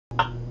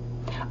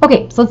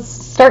Okay, so let's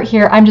start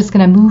here. I'm just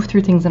going to move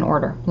through things in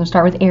order. We're going to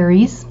start with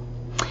Aries,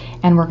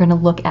 and we're going to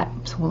look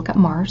at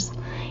Mars,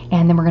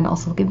 and then we're going to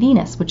also look at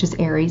Venus, which is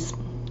Aries.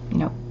 You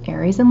know,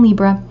 Aries and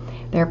Libra,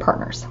 they're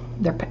partners.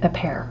 They're a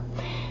pair.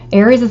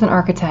 Aries as an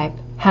archetype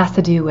has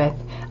to do with,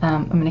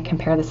 I'm going to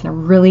compare this in a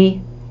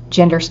really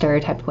gender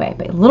stereotyped way,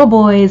 but little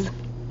boys,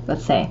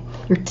 let's say,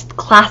 your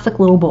classic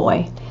little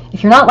boy.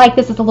 If you're not like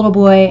this as a little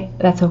boy,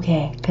 that's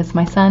okay, because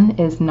my son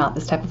is not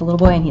this type of a little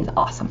boy, and he's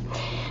awesome.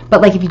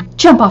 But like if you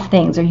jump off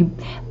things, or you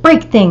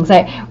break things,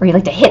 or you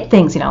like to hit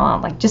things,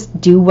 like just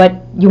do what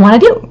you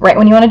want to do right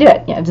when you want to do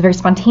it. It's very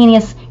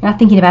spontaneous. You're not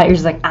thinking about it. You're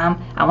just like,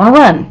 I want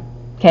to run.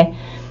 Okay,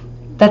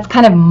 that's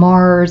kind of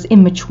Mars,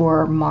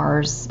 immature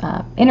Mars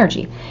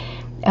energy.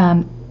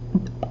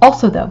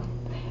 Also, though,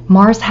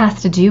 Mars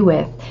has to do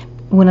with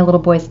when a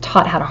little boy is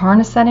taught how to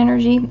harness that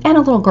energy, and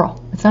a little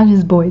girl. It's not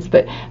just boys,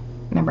 but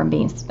remember, I'm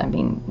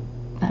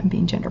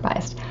being gender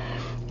biased.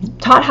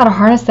 Taught how to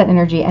harness that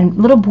energy, and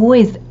little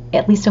boys,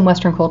 at least in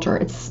Western culture,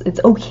 it's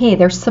okay.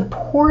 They're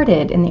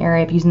supported in the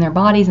area of using their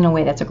bodies in a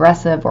way that's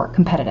aggressive or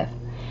competitive,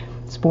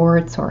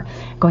 sports or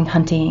going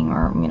hunting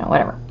or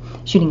whatever,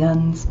 shooting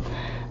guns.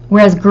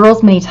 Whereas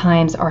girls many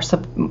times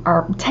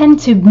tend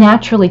to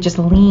naturally just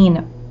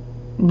lean.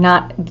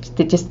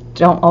 They just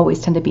don't always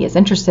tend to be as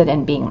interested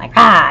in being like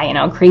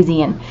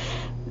crazy, and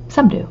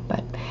some do,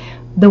 but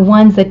the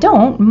ones that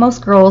don't,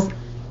 most girls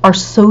are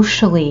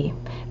socially,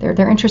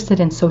 they're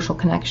interested in social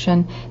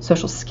connection,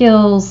 social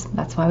skills.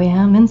 That's why we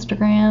have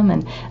Instagram,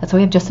 and that's why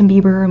we have Justin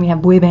Bieber, and we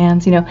have boy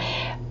bands.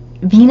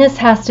 Venus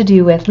has to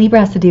do with, Libra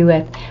has to do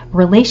with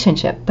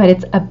relationship, but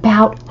it's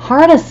about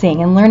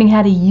harnessing and learning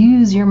how to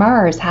use your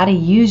Mars, how to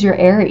use your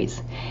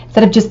Aries.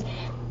 Instead of just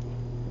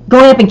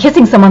going up and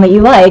kissing someone that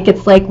you like,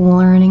 it's like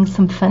learning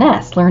some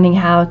finesse, learning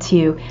how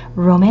to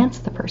romance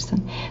the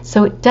person.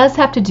 So it does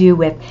have to do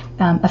with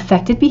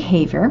affected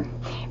behavior,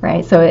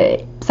 right?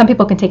 So some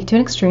people can take it to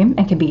an extreme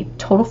and can be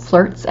total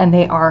flirts, and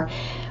they are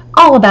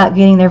all about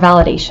getting their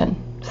validation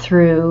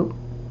through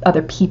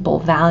other people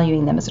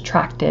valuing them as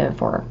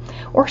attractive or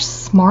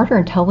smart or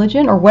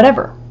intelligent or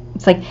whatever.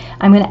 It's like,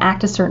 I'm going to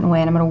act a certain way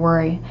and I'm going to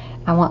worry.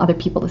 I want other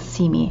people to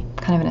see me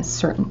kind of in a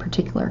certain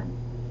particular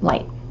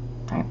light,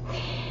 right?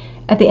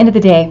 At the end of the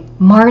day,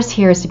 Mars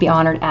here is to be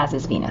honored, as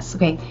is Venus,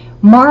 okay?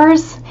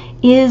 Mars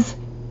is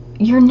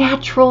your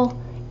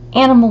natural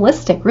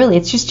animalistic, really.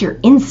 It's just your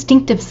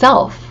instinctive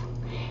self.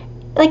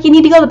 Like, you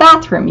need to go to the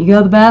bathroom. You go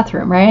to the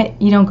bathroom, right?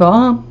 You don't go,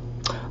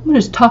 I'm going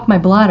to just talk my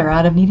bladder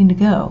out of needing to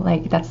go.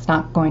 Like, that's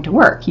not going to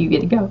work. You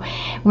get to go.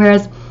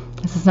 Whereas,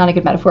 this is not a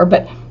good metaphor,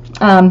 but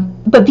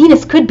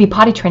Venus could be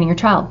potty training your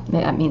child.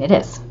 I mean, it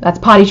is. That's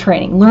potty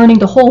training, learning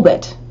to hold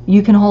it.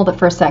 You can hold it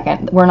for a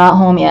second. We're not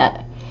home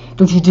yet.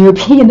 Don't you do a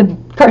pee in the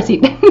car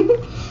seat? I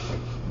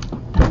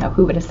don't know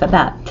who would have said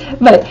that.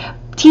 But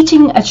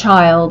teaching a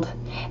child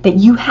that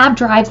you have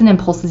drives and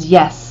impulses,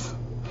 yes,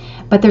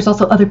 but there's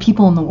also other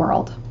people in the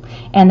world,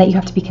 and that you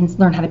have to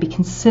learn how to be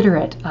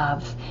considerate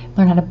of,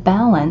 learn how to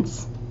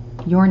balance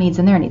your needs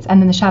and their needs. And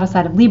then the shadow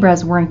side of Libra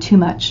is worrying too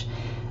much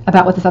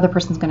about what this other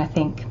person's going to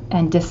think,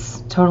 and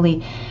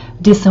totally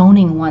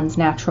disowning one's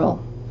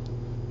natural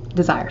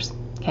desires.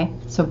 Okay,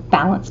 so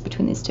balance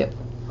between these two.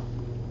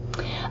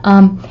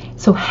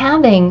 So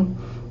having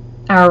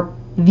our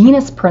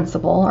Venus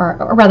principle,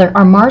 or rather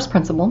our Mars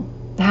principle,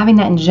 having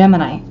that in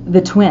Gemini,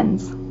 the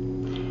twins,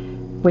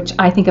 which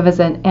I think of as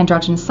an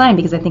androgynous sign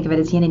because I think of it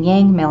as yin and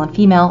yang, male and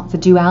female. It's a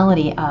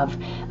duality of,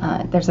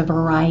 there's a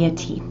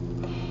variety.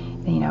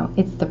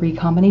 It's the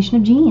recombination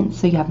of genes.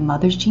 So you have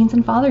mother's genes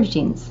and father's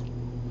genes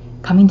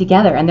coming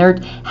together, and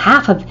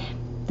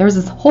there's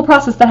this whole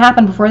process that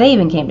happened before they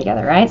even came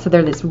together, right? So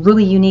they're this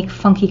really unique,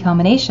 funky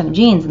combination of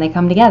genes, and they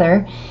come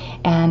together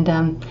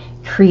and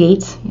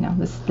create,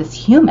 this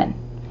human,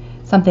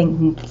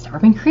 something that's never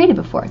been created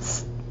before.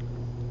 It's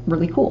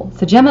really cool.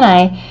 So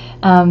Gemini,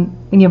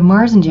 when you have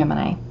Mars in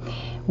Gemini,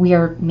 we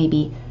are can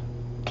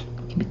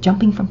be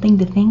jumping from thing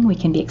to thing. We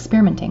can be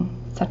experimenting,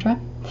 etc.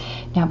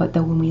 Now, but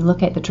though when we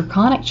look at the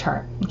draconic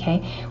chart,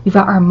 okay, we've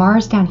got our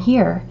Mars down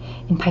here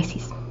in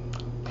Pisces,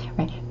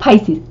 right?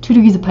 Pisces, 2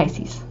 degrees of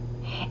Pisces.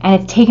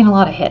 And it's taken a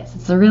lot of hits.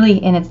 It's really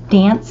in its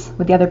dance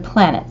with the other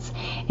planets.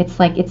 It's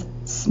like it's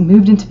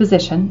moved into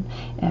position.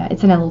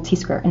 It's in a little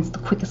T-square, and it's the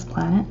quickest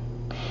planet.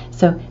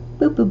 So,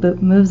 boop, boop, boop,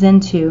 moves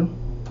into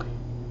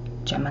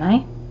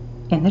Gemini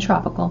in the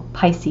tropical,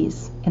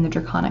 Pisces in the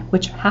draconic,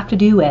 which have to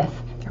do with,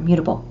 they're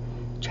mutable,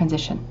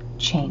 transition,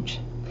 change.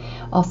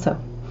 Also,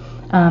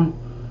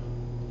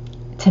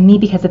 to me,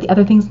 because of the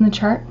other things in the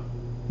chart,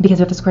 because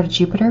we have to square to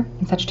Jupiter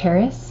in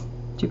Sagittarius,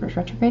 Jupiter's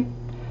retrograde,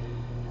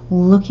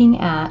 looking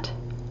at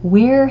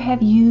where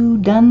have you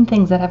done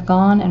things that have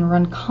gone and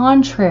run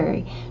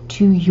contrary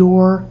to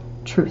your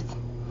truth?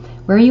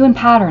 Where are you in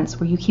patterns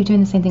where you keep doing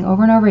the same thing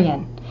over and over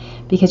again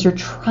because you're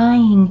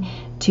trying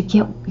to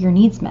get your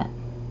needs met,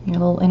 your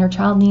little inner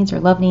child needs, your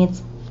love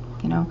needs,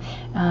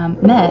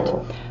 met,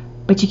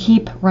 but you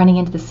keep running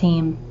into the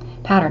same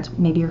patterns.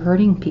 Maybe you're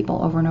hurting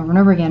people over and over and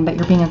over again, but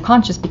you're being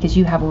unconscious because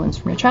you have wounds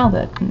from your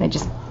childhood, and they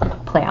just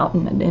play out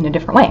in a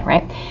different way,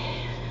 right?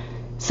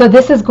 So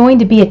this is going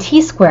to be a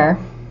T-square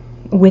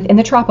within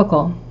the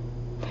tropical.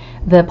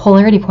 The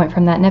polarity point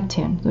from that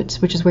Neptune,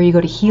 which is where you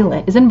go to heal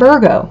it, is in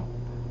Virgo.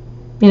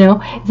 You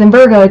know, it's in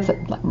Virgo.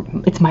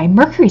 It's my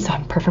Mercury, so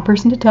I'm a perfect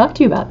person to talk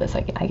to you about this,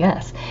 I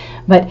guess.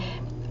 But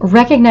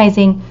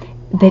recognizing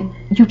that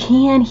you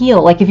can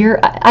heal. Like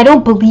I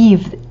don't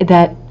believe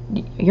that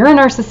you're a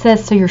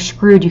narcissist, so you're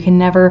screwed. You can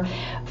never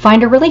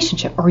find a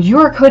relationship, or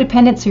you're a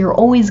codependent, so you're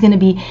always going to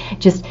be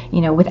just,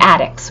 with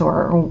addicts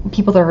or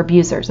people that are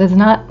abusers.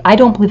 I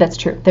don't believe that's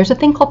true. There's a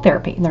thing called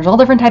therapy, and there's all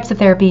different types of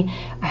therapy.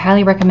 I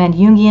highly recommend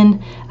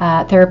Jungian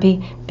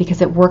therapy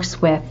because it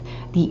works with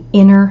the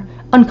inner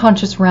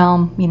unconscious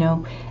realm,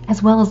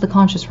 as well as the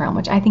conscious realm,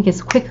 which I think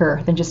is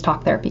quicker than just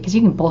talk therapy, because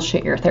you can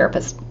bullshit your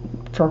therapist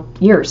for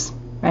years,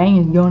 right?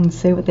 You go and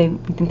say what you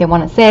think they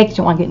want to say because you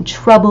don't want to get in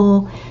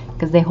trouble,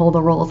 because they hold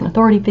a role as an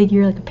authority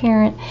figure, like a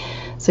parent.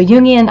 So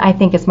Jungian, I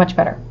think, is much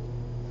better.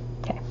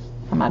 Okay,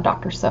 I'm not a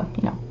doctor, so,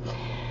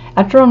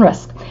 at your own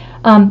risk.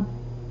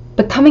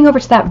 But coming over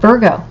to that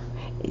Virgo,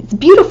 it's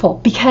beautiful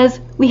because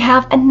we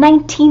have a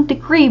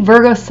 19-degree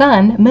Virgo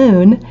Sun,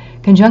 Moon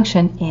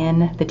conjunction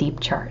in the deep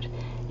chart,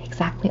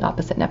 exactly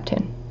opposite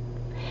Neptune.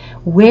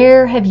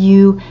 Where have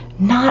you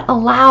not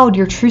allowed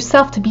your true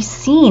self to be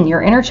seen,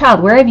 your inner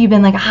child? Where have you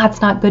been like,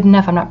 it's not good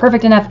enough, I'm not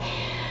perfect enough?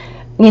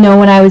 When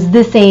I was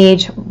this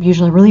age,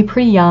 usually really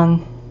pretty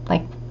young,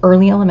 like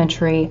early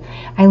elementary,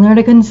 I learned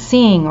I couldn't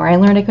sing, or I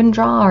learned I couldn't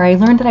draw, or I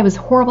learned that I was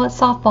horrible at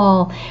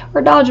softball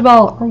or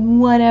dodgeball or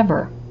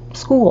whatever.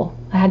 School,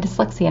 I had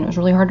dyslexia and it was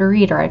really hard to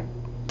read, or I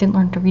didn't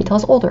learn to read till I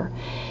was older.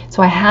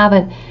 So I have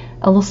a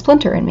little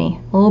splinter in me,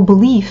 a little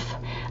belief,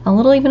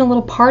 even a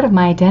little part of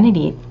my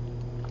identity.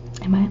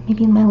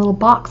 Maybe in my little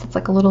box, it's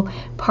like a little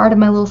part of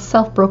my little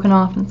self broken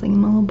off, and it's like in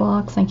my little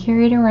box, and I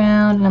carry it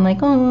around, and I'm like,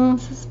 oh,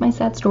 this is my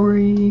sad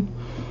story.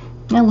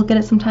 And I look at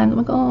it sometimes, I'm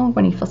like, oh,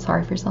 when you feel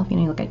sorry for yourself, you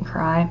look at it and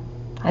cry.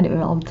 I do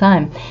it all the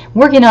time,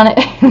 working on it.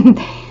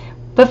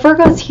 But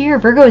Virgo is here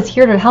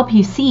to help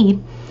you see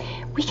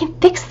we can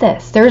fix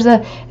this. There's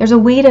a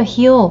way to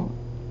heal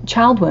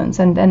child wounds,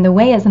 and the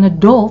way as an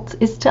adult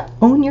is to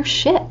own your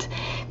shit.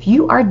 If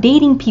you are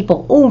dating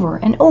people over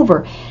and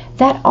over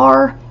that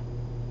are,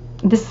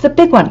 this is a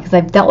big one because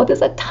I've dealt with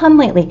this a ton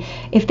lately,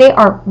 if they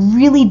are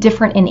really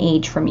different in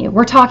age from you,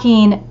 we're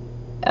talking,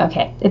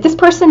 okay, if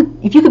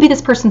you could be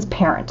this person's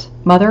parent,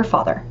 mother or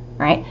father,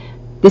 right?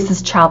 This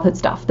is childhood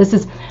stuff. This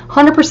is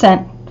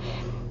 100%,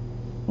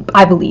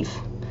 I believe,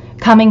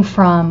 coming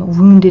from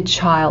wounded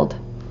child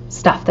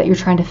stuff that you're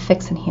trying to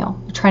fix and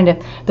heal.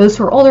 Those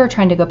who are older are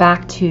trying to go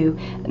back to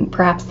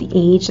perhaps the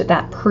age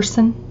that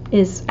person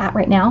is at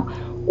right now,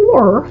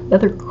 or the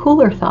other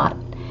cooler thought,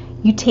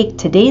 you take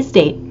today's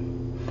date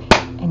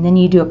and then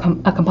you do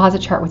a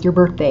composite chart with your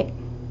birth date.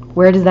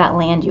 Where does that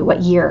land you?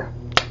 What year?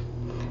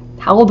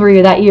 How old were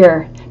you that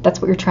year?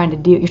 That's what you're trying to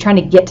do. You're trying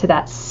to get to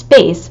that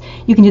space.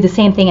 You can do the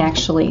same thing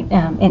actually,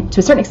 and to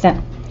a certain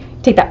extent,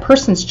 take that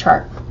person's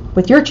chart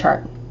with your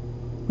chart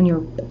when you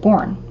were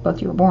born. Both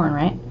of you were born,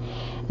 right?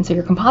 And so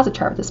your composite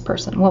chart with this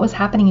person. What was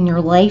happening in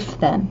your life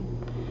then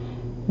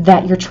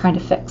that you're trying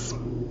to fix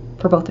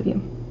for both of you?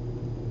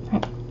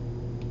 Right?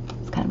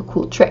 It's kind of a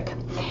cool trick.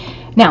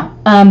 Now,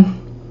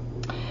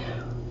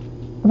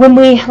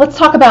 let's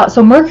talk about,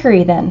 so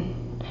Mercury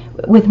then,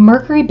 with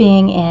Mercury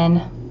being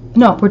in,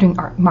 we're doing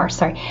Mars,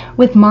 sorry.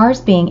 With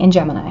Mars being in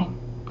Gemini,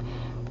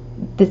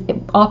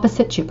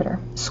 opposite Jupiter,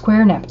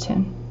 square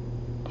Neptune,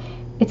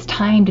 it's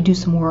time to do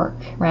some work,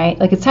 right?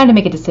 Like it's time to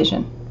make a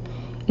decision.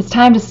 It's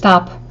time to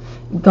stop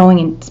going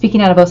and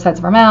speaking out of both sides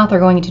of our mouth or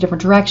going into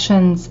different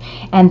directions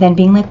and then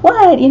being like,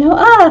 what?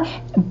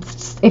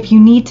 If you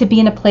need to be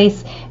in a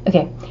place,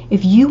 okay,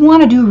 if you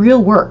want to do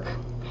real work,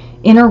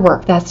 inner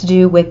work that has to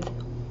do with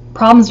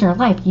problems in your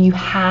life, you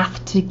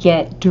have to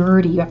get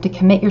dirty. You have to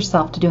commit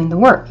yourself to doing the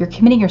work. You're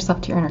committing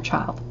yourself to your inner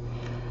child.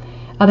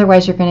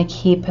 Otherwise, you're going to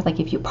keep, like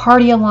if you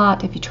party a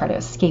lot, if you try to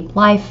escape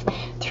life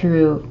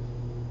through,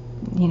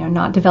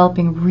 not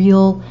developing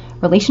real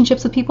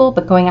relationships with people,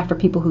 but going after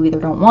people who either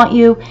don't want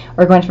you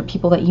or going after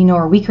people that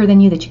are weaker than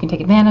you that you can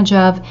take advantage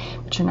of,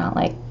 but you're not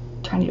like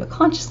trying to do it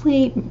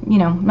consciously.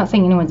 I'm not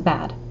saying anyone's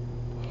bad.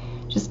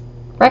 Just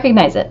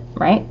recognize it,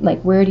 right?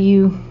 Like where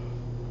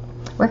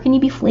can you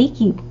be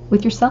flaky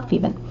with yourself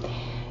even?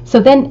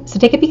 So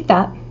take a peek at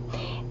that.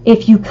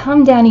 If you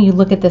come down and you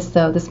look at this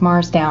though, this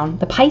Mars down,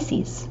 the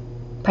Pisces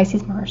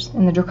Mars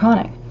in the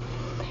Draconic,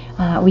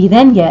 we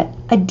then get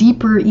a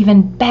deeper,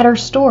 even better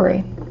story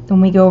when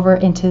we go over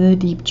into the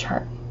deep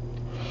chart.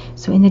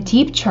 So in the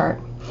deep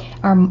chart,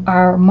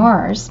 our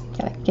Mars,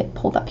 gotta get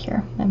pulled up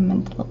here, I'm in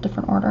a little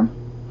different order,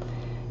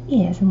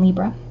 is in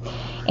Libra.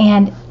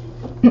 And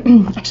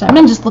actually, I'm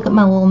going to just look at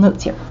my little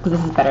notes here because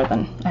this is better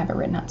than I have it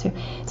written out too.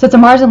 So it's a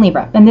Mars in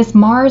Libra, and this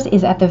Mars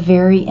is at the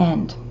very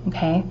end,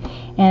 okay?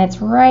 And it's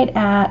right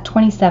at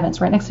 27.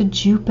 It's right next to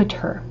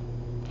Jupiter.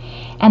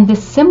 And the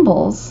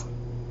symbols,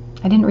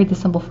 I didn't read the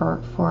symbol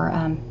for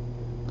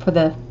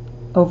the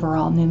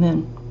overall new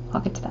moon. I'll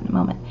get to that in a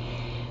moment.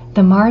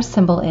 The Mars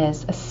symbol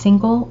is a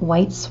single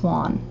white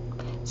swan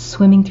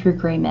swimming through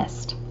gray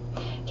mist.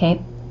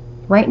 Okay,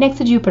 right next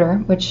to Jupiter,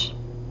 which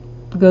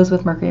goes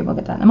with Mercury. We'll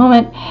get to that in a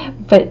moment.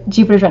 But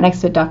Jupiter's right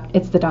next to it.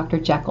 It's the Dr.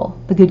 Jekyll,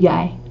 the good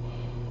guy.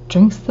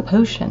 Drinks the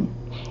potion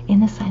in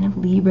the sign of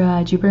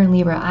Libra, Jupiter and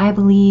Libra. I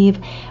believe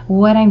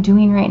what I'm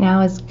doing right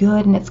now is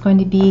good, and it's going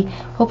to be,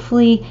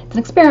 hopefully, it's an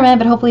experiment,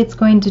 but hopefully it's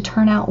going to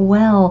turn out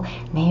well.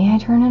 Maybe I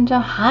turn into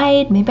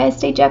Hyde, maybe I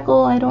stay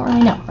Jekyll, I don't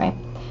really know, right?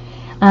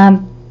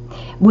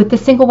 With the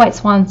single white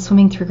swan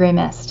swimming through gray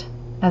mist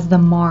as the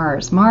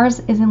Mars. Mars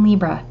is in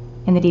Libra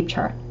in the deep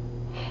chart,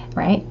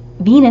 right?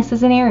 Venus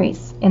is in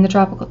Aries in the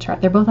tropical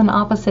chart. They're both on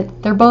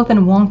opposite, they're both in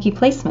wonky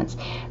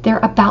placements. They're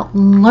about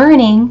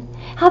learning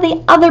how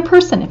the other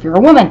person, if you're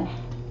a woman,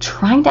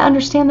 trying to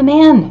understand the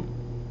man,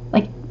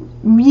 like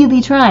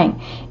really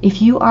trying.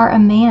 If you are a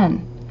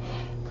man,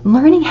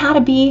 learning how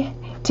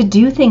to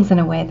do things in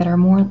a way that are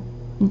more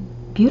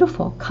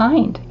beautiful,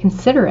 kind,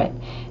 considerate,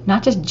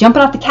 not just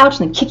jumping off the couch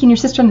and then kicking your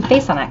sister in the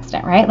face on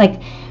accident, right?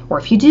 Like, or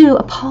if you do,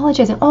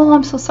 apologizing. Oh,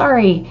 I'm so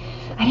sorry.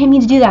 I didn't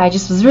mean to do that. I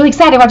just was really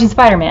excited watching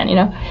Spider-Man, you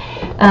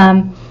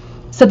know?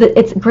 So that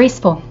it's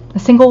graceful. A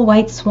single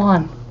white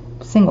swan,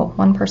 single,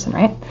 one person,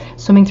 right?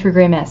 Swimming through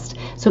gray mist.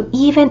 So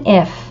even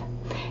if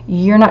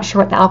you're not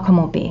sure what the outcome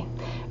will be,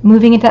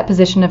 moving into that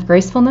position of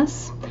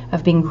gracefulness,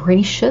 of being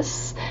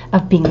gracious,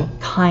 of being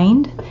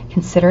kind,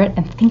 considerate,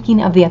 and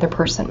thinking of the other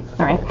person,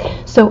 all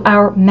right? So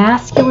our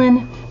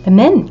masculine, the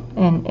men,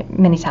 and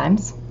many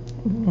times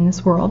in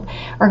this world,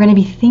 are going to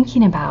be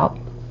thinking about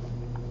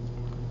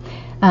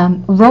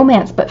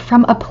romance, but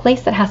from a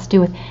place that has to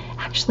do with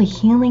actually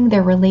healing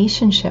their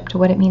relationship to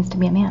what it means to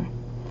be a man,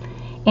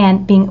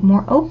 and being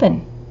more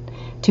open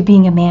to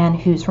being a man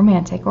who's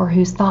romantic or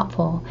who's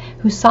thoughtful,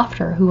 who's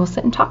softer, who will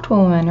sit and talk to a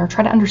woman or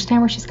try to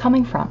understand where she's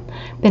coming from.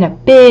 Been a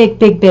big,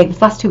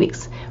 this last 2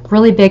 weeks,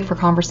 really big for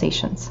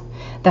conversations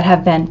that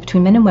have been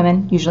between men and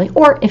women usually,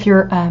 or if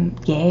you're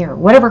gay or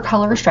whatever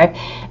color or stripe,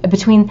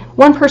 between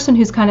one person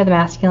who's kind of the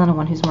masculine and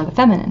one who's more the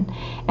feminine.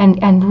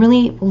 And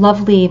really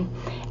lovely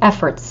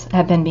efforts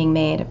have been being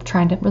made of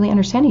trying to really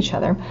understand each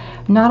other.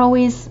 Not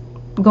always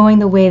going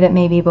the way that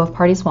maybe both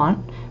parties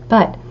want,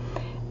 but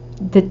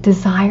the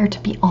desire to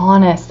be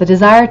honest, the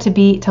desire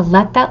to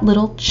let that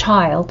little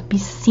child be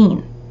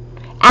seen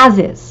as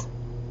is,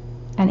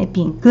 and it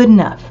being good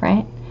enough,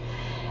 right?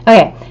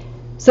 Okay,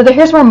 so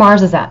here's where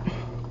Mars is at.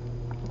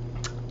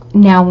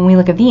 Now, when we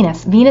look at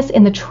Venus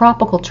in the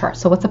tropical chart,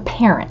 so what's a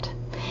parent?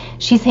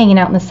 She's hanging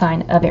out in the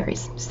sign of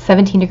Aries,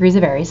 17 degrees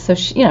of Aries, so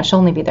she'll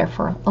only be there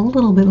for a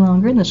little bit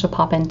longer, and then she'll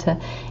pop into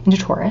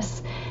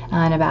Taurus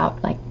in about,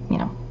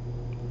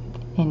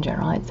 in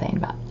general, I'd say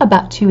in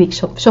about 2 weeks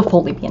she'll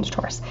fully be into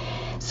Taurus.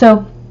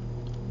 So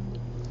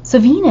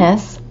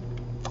Venus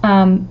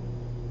in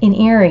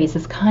Aries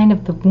is kind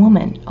of the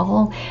woman,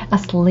 all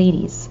us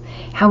ladies,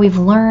 how we've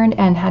learned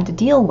and had to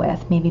deal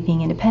with maybe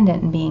being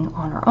independent and being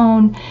on our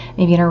own,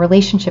 maybe in our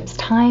relationships,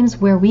 times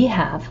where we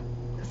have,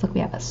 because look, we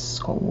have a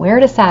square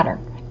to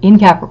Saturn in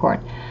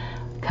Capricorn,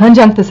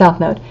 conjunct the South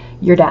Node,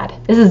 your dad.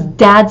 This is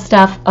dad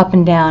stuff up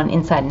and down,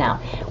 inside and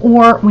out.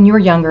 Or when you were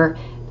younger,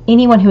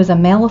 anyone who is a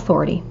male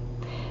authority,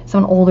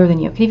 someone older than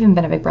you, could even have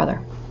been a big brother,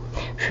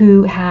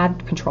 who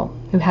had control,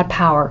 who had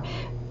power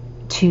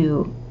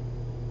to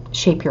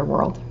shape your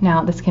world.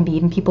 Now, this can be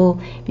even people,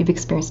 if you've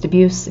experienced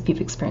abuse, if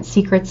you've experienced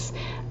secrets,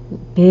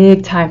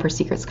 big time for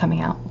secrets coming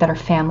out that are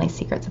family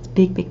secrets. It's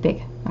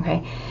big,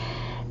 okay?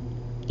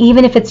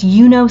 Even if it's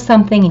you know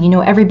something and you know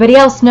everybody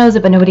else knows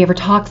it, but nobody ever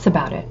talks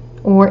about it.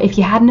 Or if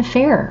you had an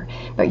affair,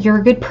 but you're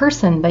a good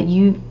person, but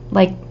you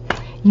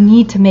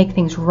need to make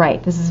things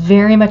right. This is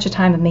very much a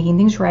time of making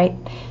things right.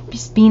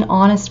 Just being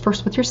honest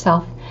first with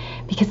yourself,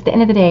 because at the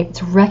end of the day,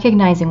 it's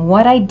recognizing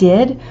what I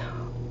did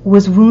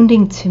was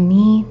wounding to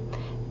me,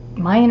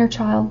 my inner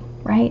child,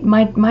 right?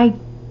 My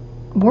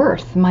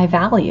worth, my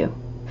value.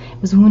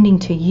 It was wounding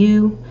to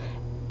you.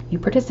 You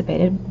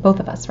participated, both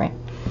of us, right?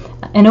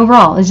 And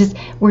overall,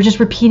 we're just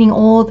repeating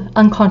old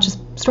unconscious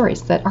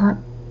stories that aren't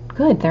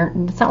good.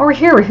 That's not why we're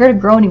here. We're here to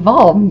grow and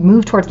evolve,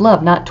 move towards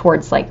love, not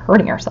towards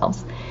hurting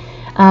ourselves.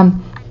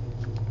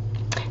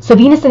 So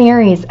Venus in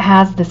Aries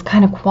has this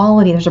kind of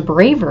quality. There's a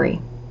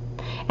bravery,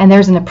 and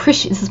there's an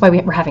appreciation. This is why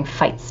we're having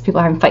fights. People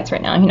are having fights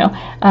right now,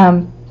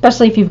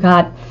 especially if you've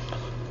got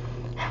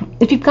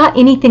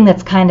anything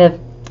that's kind of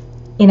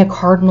in a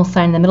cardinal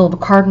sign, in the middle of a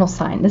cardinal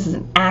sign. This is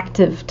an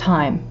active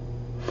time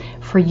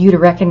for you to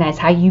recognize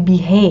how you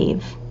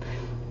behave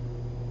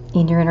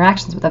in your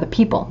interactions with other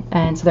people.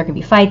 And so there can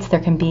be fights,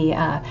 there can be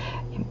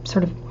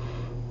sort of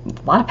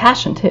a lot of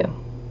passion too.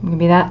 It can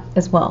be that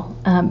as well.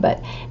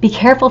 But be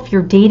careful if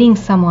you're dating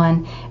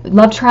someone.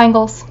 Love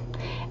triangles,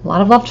 a lot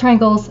of love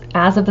triangles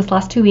as of this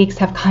last 2 weeks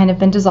have kind of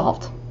been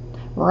dissolved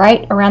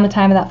right around the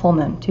time of that full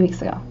moon 2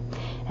 weeks ago.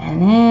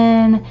 And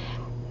then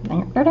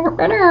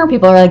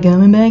people are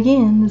coming back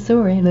in,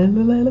 sorry,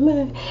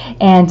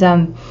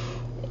 and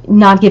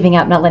not giving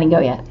up, not letting go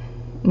yet.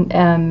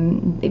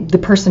 The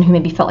person who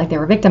maybe felt like they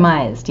were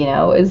victimized,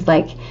 is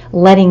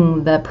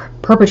letting the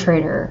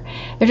perpetrator,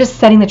 they're just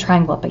setting the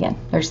triangle up again.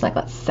 They're just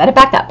let's set it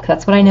back up, because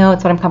that's what I know,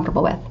 it's what I'm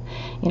comfortable with.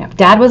 If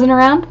dad wasn't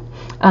around,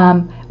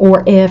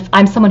 or if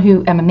I'm someone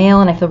who am a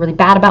male and I feel really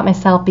bad about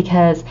myself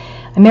because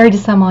I'm married to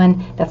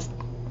someone that's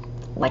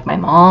like my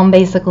mom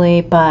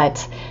basically,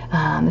 but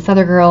this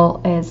other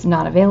girl is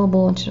not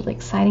available and she's really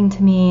exciting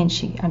to me and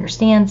she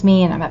understands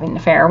me and I'm having an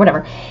affair or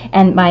whatever.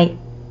 And I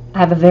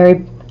have a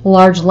very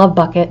large love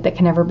bucket that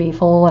can never be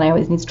full and I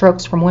always need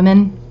strokes from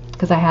women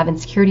because I have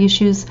insecurity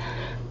issues.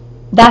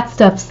 That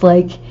stuff's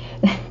like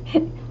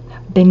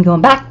been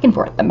going back and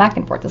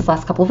forth this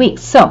last couple of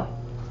weeks. So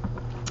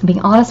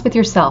being honest with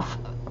yourself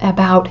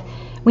about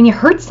when you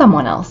hurt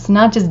someone else,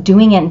 not just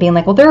doing it and being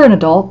like, well, they're an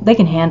adult, they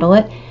can handle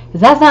it,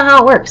 because that's not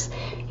how it works.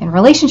 In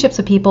relationships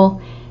with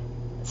people,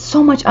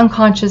 so much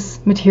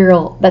unconscious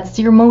material that's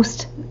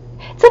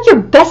it's like your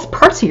best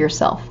parts of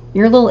yourself,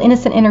 your little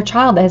innocent inner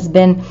child that has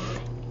been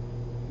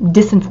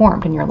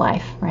disinformed in your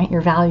life, right?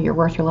 Your value, your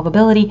worth, your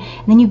lovability,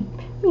 and then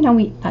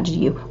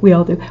we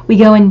all do, we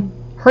go and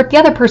hurt the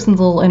other person's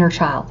little inner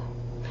child.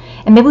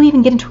 And maybe we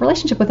even get into a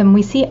relationship with them and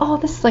we see, oh,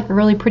 this is like a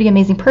really pretty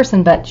amazing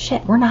person, but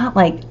shit, we're not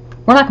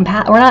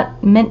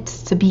meant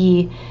to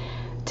be,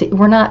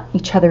 we're not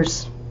each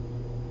other's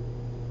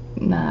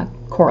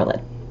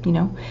correlate,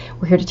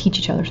 we're here to teach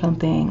each other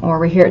something, or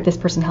we're here, this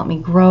person helped me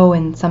grow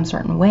in some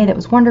certain way that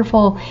was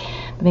wonderful,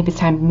 but maybe it's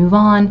time to move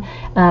on.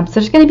 So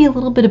there's going to be a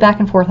little bit of back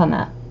and forth on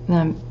that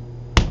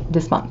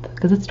this month,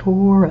 because it's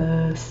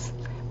Taurus.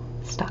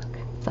 Stuck.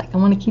 It's like, I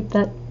want to keep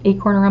that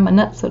acorn around my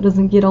nut so it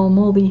doesn't get all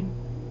moldy.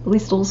 At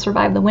least it'll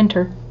survive the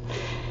winter.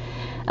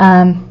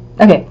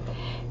 Okay,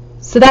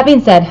 so that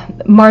being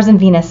said, Mars and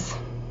Venus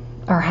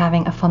are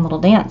having a fun little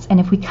dance. And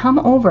if we come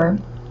over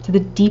to the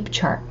deep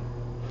chart,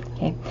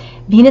 okay,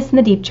 Venus in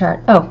the deep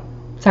chart. Oh,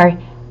 sorry,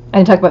 I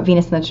didn't talk about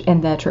Venus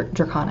in the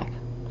draconic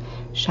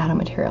shadow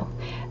material.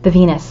 The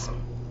Venus.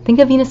 Think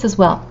of Venus as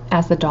well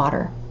as the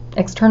daughter.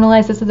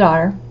 Externalized as the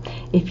daughter.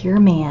 If you're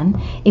a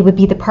man, it would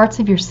be the parts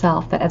of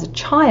yourself that as a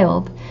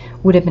child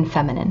would have been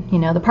feminine.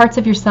 The parts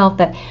of yourself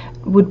that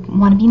would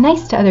want to be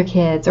nice to other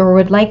kids, or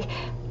would like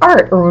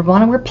art, or would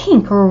want to wear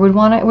pink, or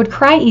would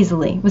cry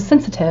easily, was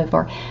sensitive,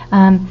 or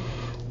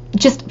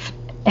just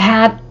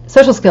had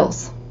social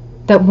skills,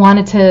 that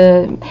wanted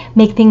to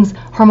make things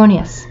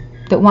harmonious,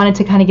 that wanted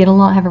to kind of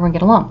have everyone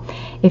get along.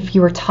 If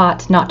you were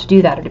taught not to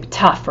do that, or to be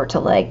tough, or to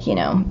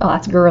oh,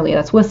 that's girly,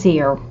 that's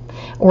wussy,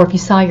 or if you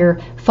saw your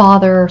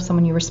father or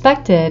someone you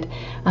respected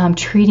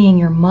treating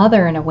your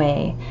mother in a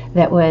way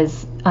that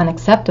was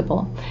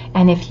unacceptable,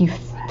 and if you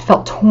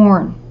felt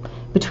torn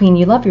between,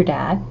 you love your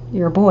dad,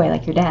 you're a boy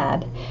like your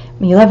dad,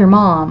 you love your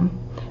mom,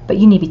 but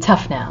you need to be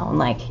tough now, and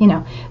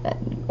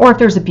or if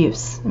there's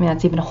abuse,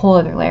 that's even a whole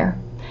other layer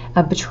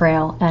of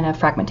betrayal and a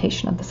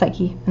fragmentation of the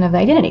psyche and of the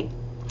identity.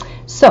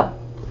 So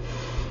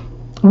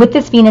with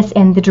this Venus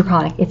in the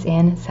draconic, it's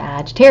in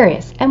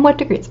Sagittarius. And what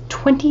degree? It's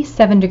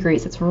 27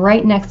 degrees. It's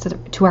right next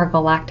to our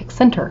galactic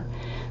center,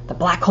 the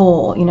black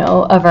hole,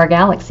 of our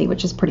galaxy,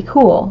 which is pretty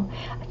cool.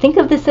 Think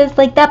of this as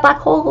like that black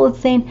hole is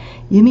saying,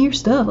 give me your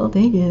stuff, I'll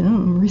take it,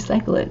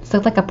 recycle it. So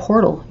it's like a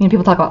portal.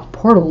 People talk about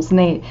portals and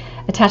they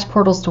attach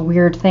portals to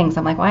weird things.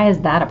 I'm like, why is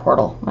that a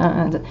portal?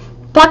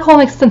 Black hole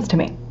makes sense to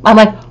me. I'm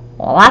like,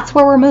 well, that's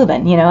where we're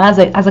moving, as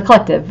a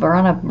collective. We're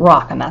on a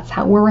rock and that's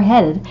where we're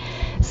headed.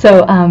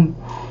 So,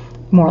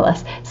 more or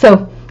less.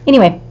 So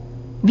anyway,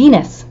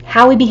 Venus,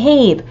 how we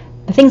behave,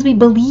 the things we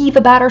believe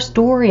about our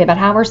story, about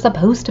how we're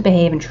supposed to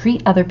behave and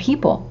treat other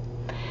people.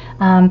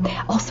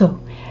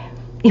 Also,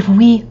 if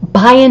we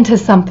buy into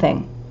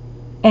something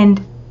and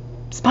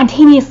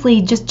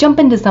spontaneously just jump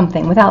into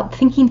something without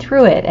thinking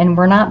through it, and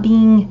we're not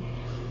listening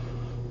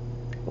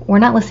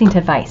to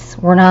advice.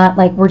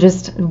 We're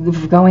just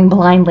going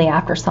blindly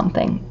after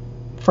something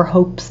for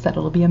hopes that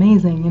it'll be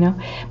amazing,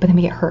 but then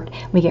we get hurt,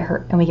 and we get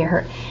hurt, and we get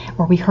hurt,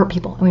 or we hurt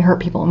people, and we hurt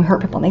people, and we hurt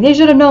people, and they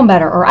should have known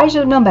better, or I should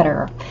have known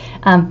better.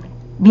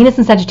 Venus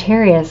in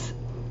Sagittarius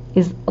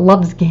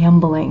loves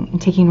gambling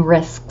and taking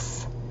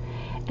risks,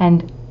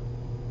 and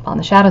on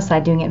the shadow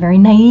side, doing it very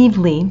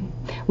naively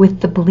with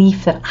the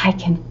belief that I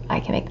can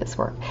make this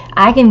work.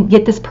 I can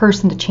get this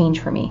person to change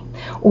for me,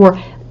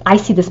 or I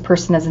see this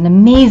person as an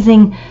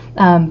amazing,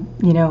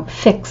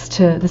 fix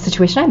to the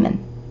situation I'm in.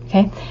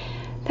 Okay.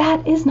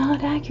 That is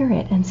not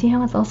accurate. And see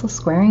how it's also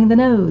squaring the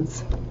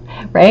nodes,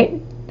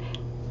 right?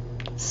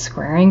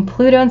 Squaring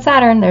Pluto and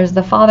Saturn. There's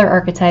the father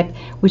archetype,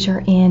 which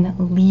are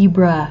in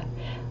Libra.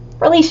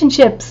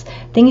 Relationships,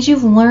 things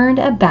you've learned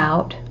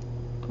about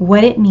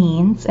what it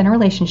means in a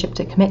relationship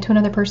to commit to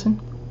another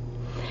person.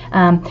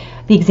 The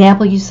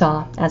example you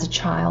saw as a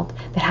child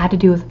that had to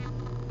do with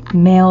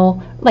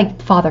male,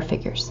 like father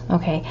figures,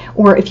 okay?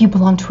 Or if you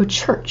belong to a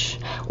church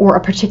or a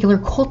particular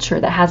culture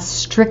that has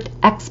strict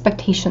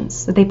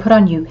expectations that they put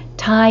on you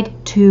tied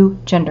to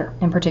gender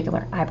in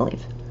particular, I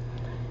believe.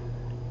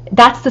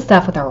 That's the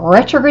stuff with a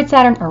retrograde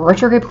Saturn or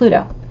retrograde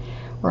Pluto.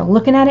 We're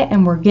looking at it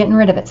and we're getting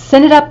rid of it.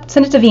 Send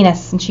it to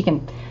Venus and she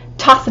can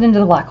toss it into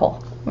the black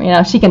hole.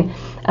 She can,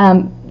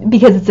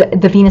 because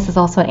the Venus is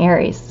also in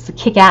Aries. It's a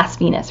kick-ass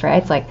Venus,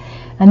 right? It's like,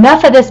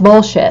 enough of this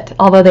bullshit.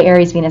 Although the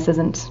Aries Venus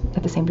isn't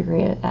at the same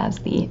degree as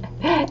the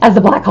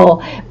black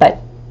hole, but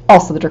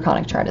also the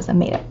draconic chart is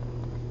made up.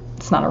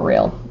 It's not it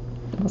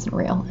wasn't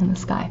real in the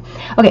sky.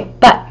 Okay,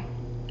 but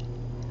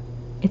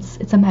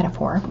It's a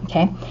metaphor,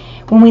 okay?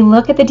 When we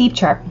look at the deep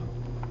chart,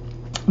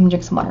 let me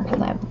drink some water because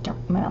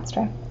my mouth's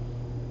dry.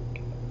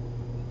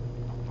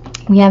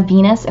 We have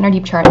Venus in our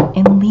deep chart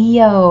in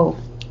Leo.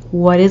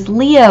 What is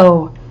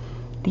Leo?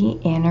 The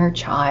inner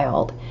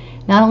child.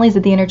 Not only is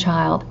it the inner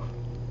child,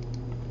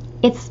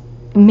 it's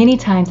many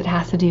times it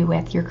has to do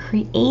with your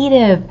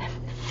creative,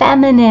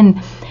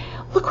 feminine,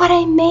 look what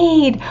I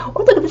made,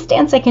 or look at this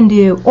dance I can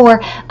do, or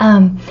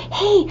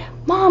hey,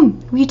 mom,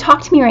 will you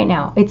talk to me right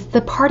now? It's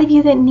the part of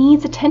you that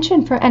needs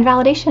attention and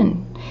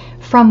validation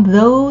from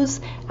those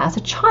as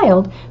a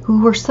child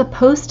who were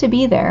supposed to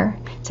be there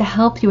to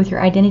help you with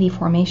your identity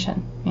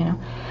formation, you know.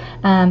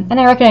 And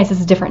I recognize this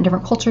is different in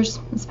different cultures.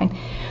 It's fine.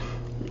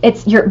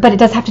 But it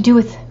does have to do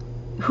with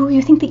who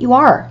you think that you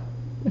are.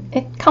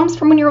 It comes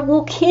from when you're a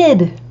little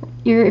kid.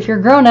 If you're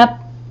grown up,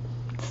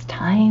 it's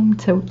time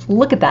to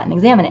look at that and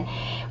examine it.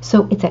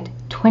 So it's at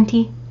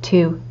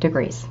 22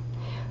 degrees.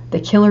 The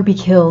kill or be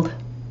killed.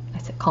 I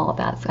said call it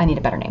that. I need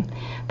a better name.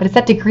 But it's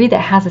that degree that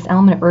has this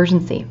element of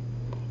urgency.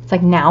 It's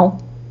like now.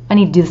 I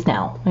need to do this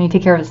now. I need to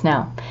take care of this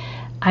now.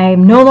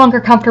 I'm no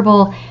longer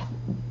comfortable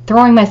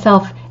throwing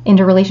myself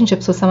into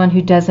relationships with someone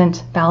who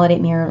doesn't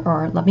validate me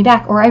or love me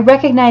back. Or I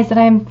recognize that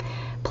I'm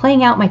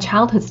playing out my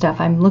childhood stuff.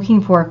 I'm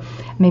looking for,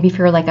 maybe if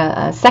you're like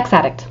a sex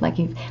addict, like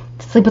you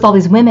sleep with all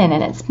these women,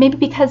 and it's maybe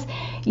because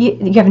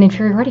you have an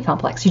inferiority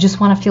complex. You just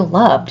want to feel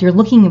loved. You're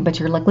looking, but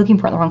you're like looking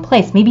for it in the wrong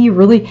place. Maybe you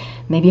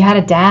had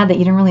a dad that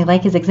you didn't really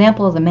like his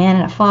example as a man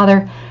and a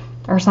father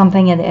or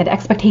something, and had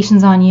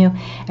expectations on you,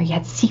 or you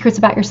had secrets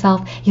about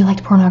yourself. You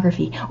liked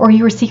pornography, or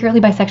you were secretly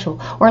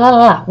bisexual,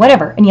 or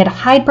whatever, and you had to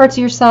hide parts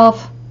of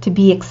yourself to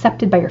be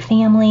accepted by your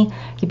family,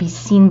 to be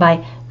seen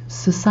by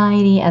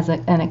society as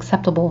an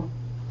acceptable,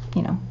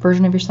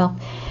 version of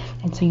yourself.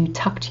 And so you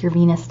tucked your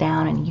Venus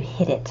down and you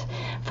hid it.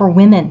 For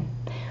women,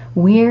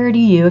 where do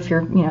you, if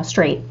you're,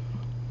 straight,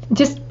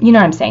 just, you know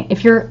what I'm saying,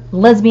 if you're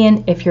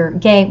lesbian, if you're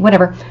gay,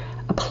 whatever,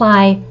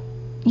 apply,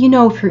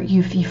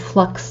 if you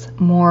flux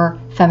more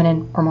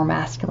feminine or more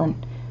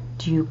masculine.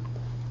 Do you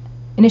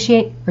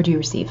initiate or do you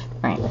receive?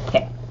 Right?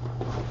 Okay.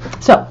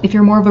 So if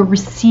you're more of a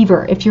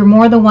receiver, if you're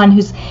more the one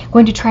who's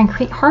going to try and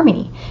create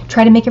harmony,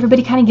 try to make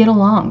everybody kind of get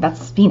along,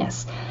 that's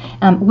Venus.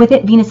 With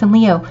it, Venus and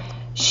Leo,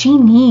 she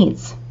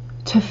needs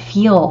to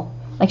feel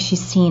like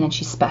she's seen and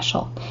she's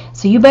special.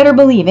 So you better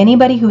believe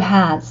anybody who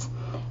has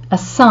a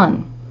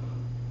sun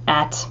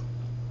at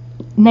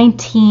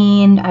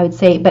 19, I would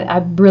say, but I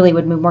really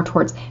would move more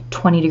towards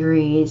 20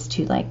 degrees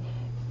to like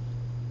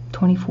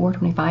 24,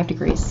 25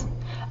 degrees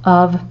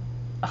of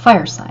a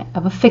fire sign,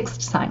 of a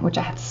fixed sign, which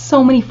I have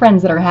so many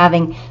friends that are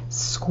having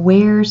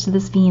squares to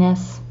this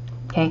Venus,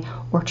 okay,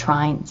 or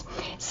trines.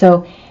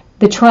 So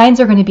the trines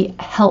are going to be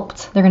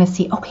helped. They're going to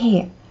see,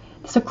 okay,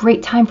 it's a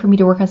great time for me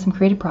to work on some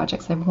creative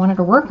projects I've wanted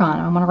to work on.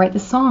 I want to write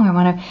this song.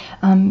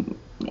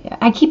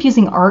 I keep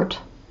using art.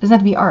 It doesn't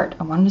have to be art.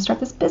 I wanted to start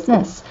this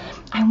business.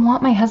 I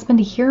want my husband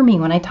to hear me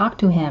when I talk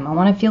to him. I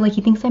want to feel like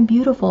he thinks I'm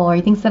beautiful or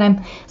he thinks that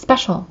I'm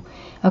special.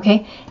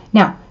 Okay?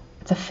 Now,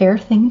 it's a fair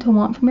thing to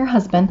want from your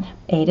husband.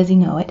 A, does he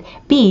know it?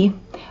 B,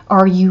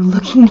 are you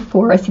looking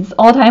for, I see this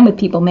all the time with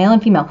people, male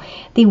and female,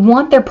 they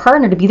want their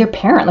partner to be their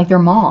parent, like their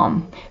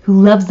mom,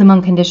 who loves them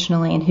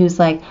unconditionally and who's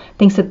like,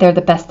 thinks that they're the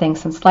best thing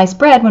since sliced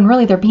bread, when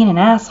really they're being an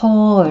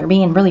asshole or they're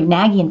being really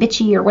naggy and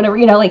bitchy or whatever,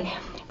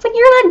 it's like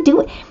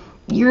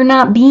you're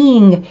not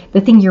being the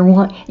thing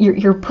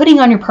you're putting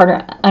on your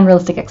partner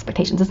unrealistic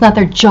expectations. It's not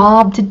their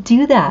job to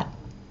do that.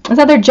 It's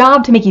not their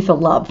job to make you feel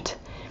loved.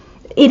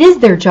 It is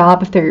their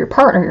job, if they're your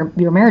partner,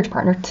 your marriage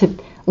partner, to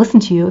listen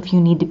to you if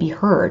you need to be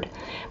heard.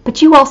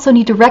 But you also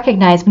need to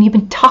recognize when you've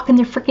been talking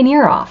their freaking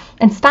ear off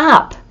and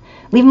stop.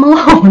 Leave them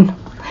alone.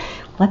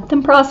 Let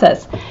them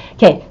process.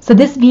 Okay, so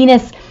this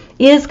Venus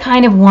is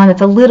kind of one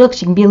that's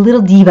she can be a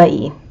little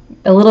diva-y,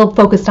 a little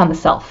focused on the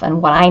self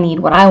and what I need,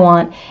 what I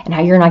want, and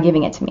how you're not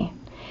giving it to me.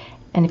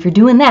 And if you're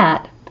doing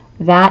that,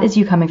 that is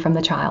you coming from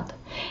the child.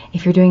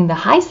 If you're doing the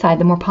high side,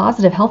 the more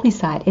positive, healthy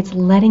side, it's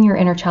letting your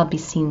inner child be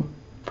seen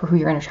for who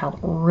your inner child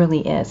really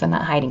is and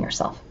not hiding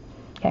yourself.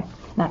 Okay,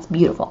 and that's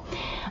beautiful.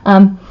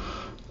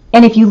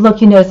 And if you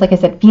look, you notice, like I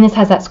said, Venus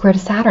has that square to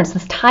Saturn. So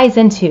this ties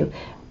into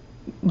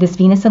this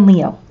Venus and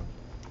Leo.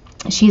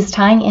 She's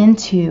tying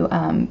into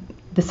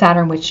the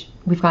Saturn, which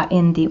we've got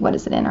in the,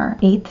 in our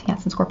 8th? Yeah,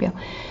 it's in Scorpio.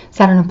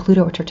 Saturn and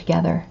Pluto, which are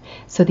together.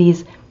 So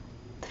these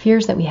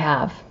fears that we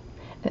have,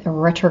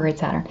 retrograde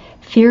Saturn,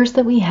 fears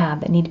that we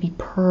have that need to be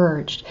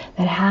purged,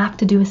 that have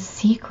to do with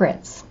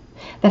secrets,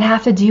 that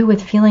have to do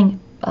with feeling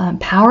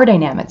power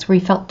dynamics where we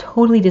felt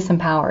totally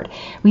disempowered.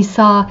 We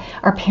saw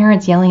our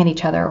parents yelling at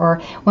each other, or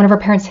one of our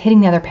parents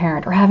hitting the other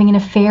parent, or having an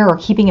affair, or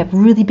keeping a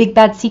really big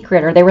bad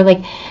secret, or they were like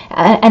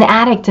an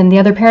addict and the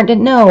other parent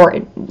didn't know, or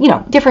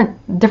different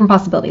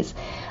possibilities.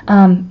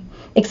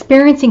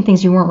 Experiencing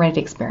things you weren't ready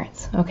to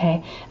experience.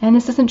 Okay, and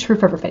this isn't true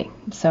for everybody.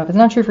 So if it's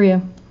not true for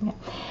you,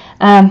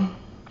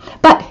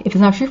 but if it's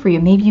not true for you,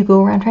 maybe you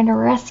go around trying to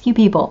rescue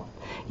people.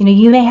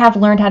 You may have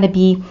learned how to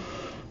be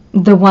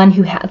the one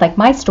who had, like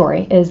my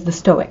story is the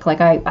stoic. Like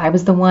I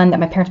was the one that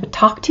my parents would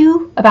talk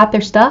to about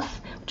their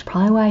stuff which is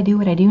probably why I do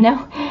what I do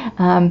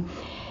now.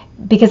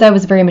 Because I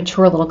was a very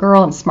mature little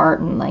girl and smart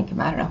and like,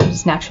 I don't know,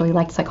 just naturally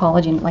liked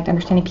psychology and liked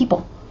understanding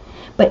people.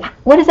 But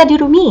what does that do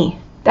to me?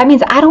 That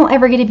means I don't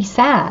ever get to be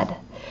sad.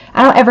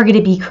 I don't ever get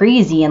to be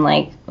crazy and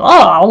like,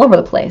 all over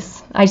the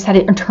place. I just had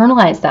to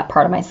internalize that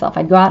part of myself.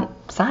 I'd go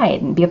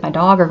outside and be with my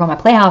dog or go to my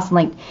playhouse and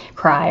like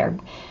cry or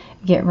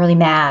get really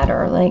mad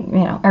or like,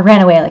 I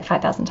ran away like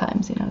 5,000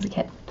 times, as a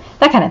kid.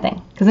 That kind of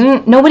thing.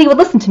 Because nobody would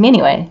listen to me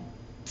anyway.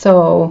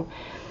 So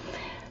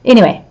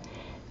anyway,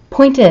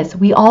 point is,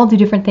 we all do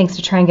different things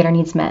to try and get our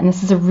needs met. And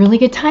this is a really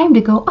good time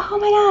to go, oh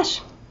my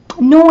gosh,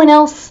 no one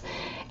else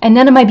and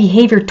none of my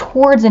behavior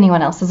towards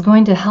anyone else is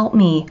going to help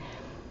me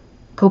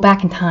go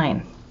back in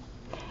time.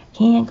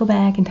 Can't go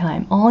back in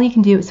time. All you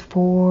can do is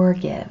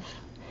forgive.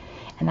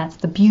 And that's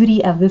the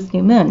beauty of this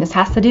new moon. This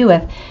has to do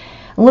with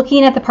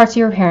looking at the parts of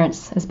your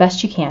parents as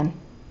best you can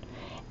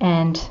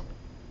and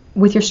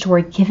with your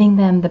story, giving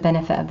them the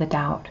benefit of the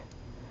doubt.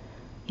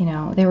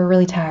 They were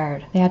really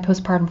tired. They had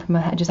postpartum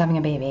from just having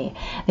a baby.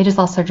 They just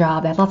lost their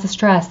job. They had lots of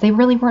stress. They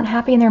really weren't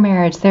happy in their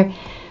marriage. Their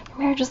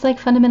marriage is like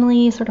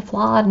fundamentally sort of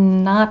flawed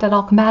and not at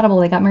all compatible.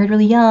 They got married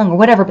really young or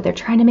whatever, but they're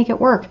trying to make it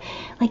work.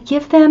 Like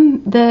give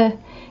them the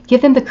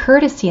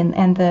courtesy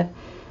and the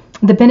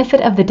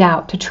benefit of the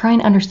doubt to try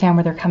and understand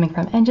where they're coming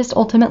from. And just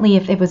ultimately,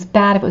 if it was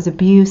bad, if it was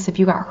abuse, if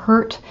you got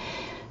hurt,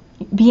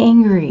 be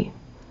angry.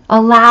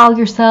 Allow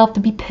yourself to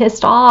be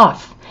pissed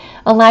off.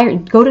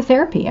 Go to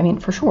therapy. I mean,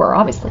 for sure,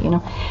 obviously, if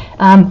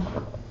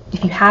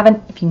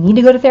you need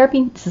to go to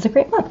therapy, this is a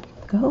great month.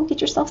 Go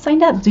get yourself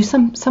signed up. Do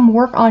some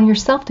work on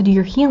yourself to do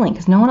your healing,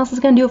 because no one else is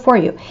going to do it for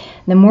you.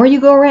 And the more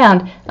you go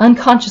around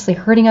unconsciously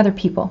hurting other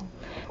people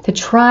to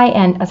try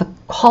and, as a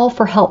call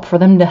for help for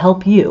them to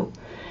help you,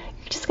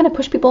 you're just going to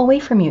push people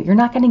away from you. You're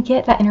not going to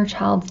get that inner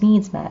child's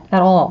needs met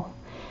at all.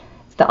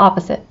 It's the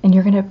opposite. And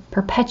you're going to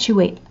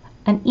perpetuate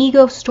an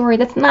ego story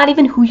that's not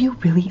even who you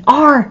really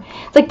are.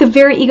 It's like the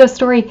very ego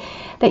story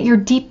that your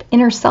deep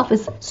inner self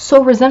is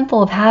so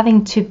resentful of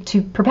having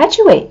to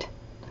perpetuate.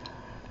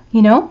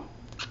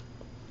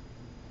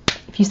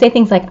 If you say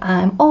things like,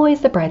 I'm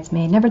always the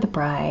bridesmaid, never the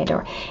bride,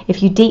 or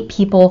if you date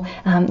people,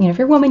 if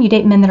you're a woman, you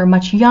date men that are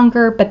much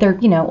younger, but they're,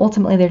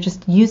 ultimately they're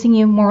just using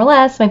you more or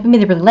less. Maybe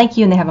they really like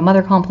you and they have a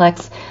mother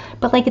complex.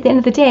 But like at the end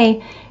of the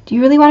day, do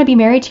you really want to be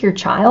married to your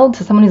child,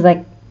 to someone who's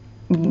like,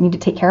 you need to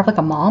take care of like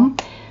a mom?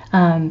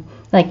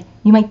 Like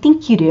you might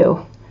think you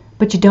do,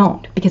 but you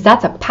don't, because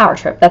that's a power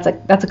trip. That's a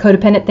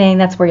codependent thing.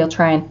 That's where you'll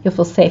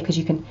feel safe because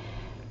you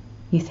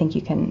think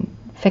you can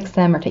fix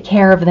them or take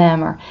care of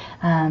them or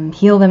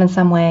heal them in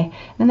some way.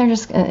 And they're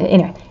just,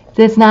 anyway,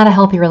 it's not a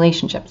healthy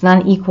relationship. It's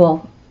not an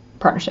equal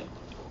partnership.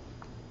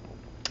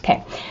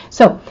 Okay,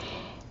 so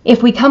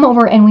if we come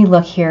over and we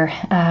look here,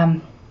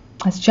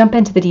 let's jump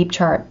into the deep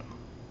chart.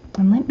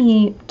 And let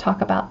me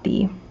talk about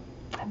I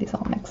have these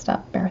all mixed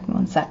up. Bear with me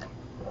one sec.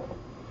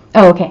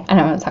 Oh, okay, I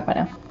know what I'm going to talk about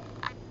now.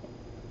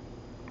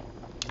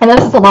 I know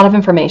this is a lot of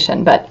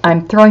information, but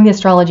I'm throwing the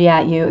astrology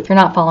at you. If you're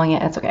not following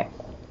it, it's okay.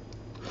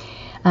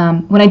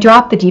 When I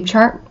drop the deep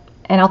chart,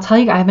 and I'll tell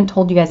you, I haven't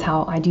told you guys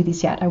how I do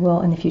these yet. I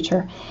will in the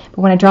future. But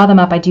when I draw them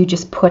up, I do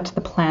just put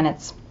the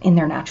planets in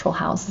their natural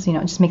houses. It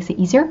just makes it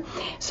easier.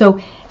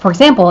 So, for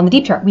example, in the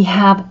deep chart, we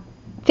have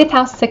 5th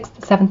house, 6th,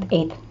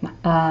 7th,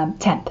 8th,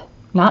 10th.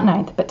 Not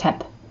 9th, but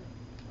 10th.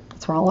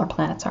 That's where all our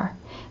planets are.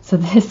 So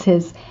this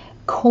is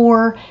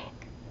core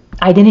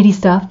identity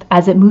stuff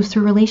as it moves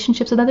through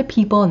relationships with other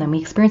people, and then we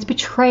experience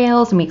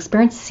betrayals, and we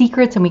experience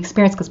secrets, and we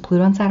experience, because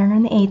Pluto and Saturn are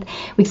in the 8th,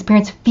 we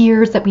experience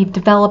fears that we've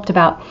developed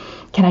about,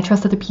 can I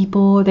trust other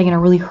people? Are they going to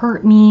really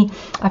hurt me?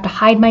 I have to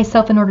hide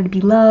myself in order to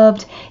be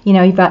loved.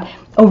 You've got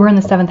over in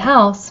the 7th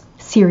house,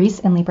 Ceres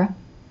and Libra,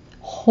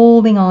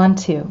 holding on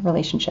to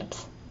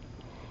relationships,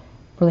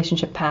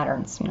 relationship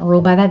patterns,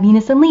 ruled by that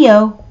Venus and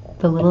Leo,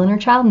 the little inner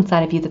child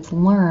inside of you that's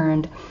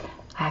learned,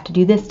 I have to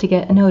do this to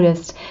get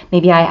noticed.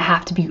 Maybe I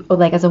have to be,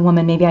 like as a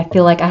woman, maybe I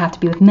feel like I have to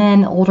be with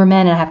men, older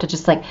men, and I have to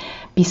just like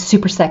be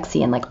super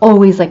sexy and like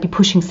always like be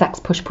pushing sex,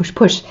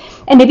 push.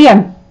 And maybe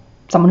I'm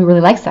someone who really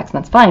likes sex,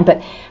 and that's fine,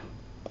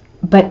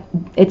 but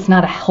it's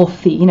not a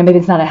healthy, maybe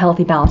it's not a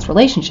healthy, balanced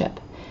relationship.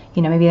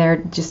 Maybe they're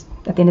just,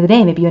 at the end of the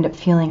day, maybe you end up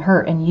feeling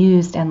hurt and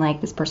used and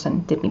like this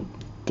person did me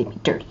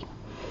dirty,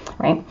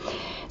 right?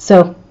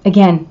 So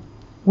again,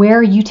 where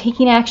are you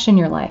taking action in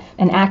your life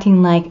and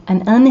acting like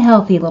an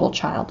unhealthy little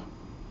child?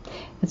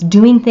 It's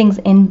doing things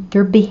in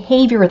your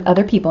behavior with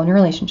other people in your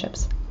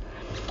relationships,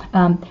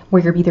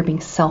 where you're either being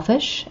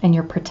selfish and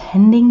you're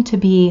pretending to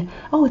be,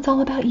 oh, it's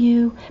all about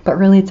you, but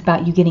really it's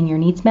about you getting your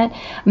needs met.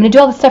 I'm going to do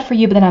all this stuff for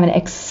you, but then I'm going to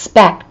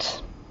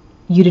expect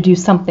you to do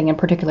something in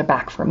particular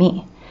back for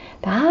me.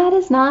 That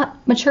is not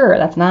mature.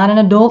 That's not an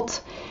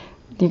adult.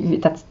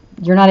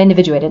 You're not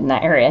individuated in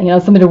that area.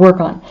 Something to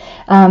work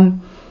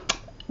on.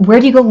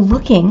 Where do you go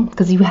looking?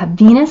 Because you have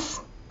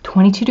Venus,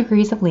 22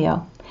 degrees of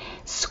Leo,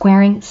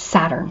 squaring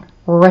Saturn,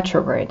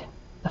 retrograde,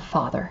 the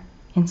father,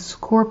 in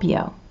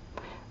Scorpio,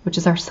 which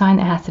is our sign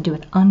that has to do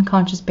with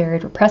unconscious,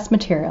 buried, repressed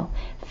material,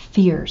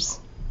 fears.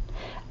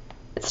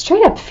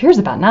 Straight up fears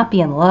about not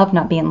being loved,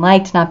 not being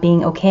liked, not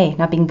being okay,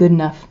 not being good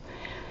enough.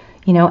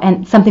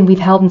 and something we've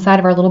held inside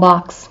of our little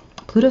box.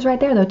 Pluto's right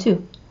there though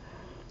too,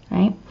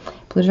 right?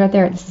 Pluto's right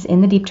there. This is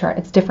in the deep chart.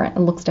 It's different.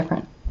 It looks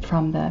different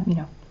from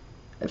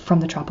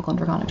the tropical and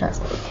draconic charts.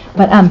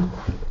 But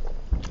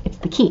it's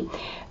the key.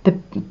 The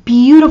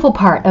beautiful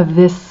part of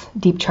this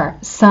deep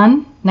chart,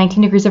 Sun,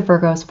 19 degrees of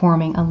Virgo, is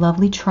forming a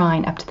lovely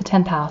trine up to the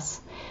 10th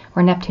house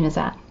where Neptune is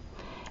at.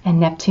 And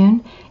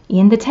Neptune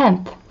in the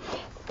 10th,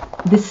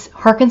 this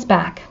harkens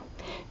back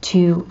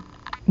to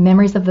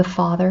memories of the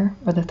father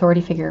or the authority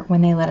figure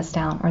when they let us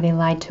down, or they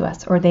lied to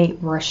us, or they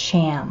were a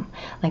sham.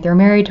 Like they were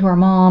married to our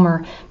mom,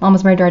 or mom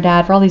was married to our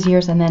dad for all these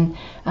years, and then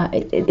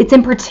it's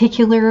in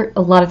particular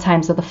a lot of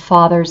times that the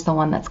father's the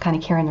one that's kind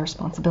of carrying the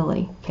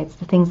responsibility. Okay, it's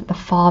the things that the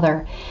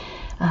father,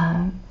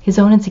 his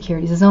own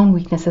insecurities, his own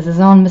weaknesses, his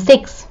own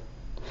mistakes,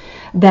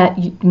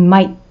 that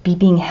might be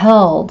being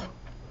held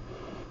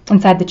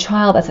inside the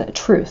child as a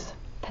truth.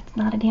 That's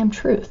not a damn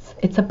truth.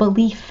 It's a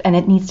belief, and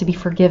it needs to be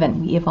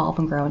forgiven. We evolve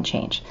and grow and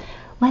change.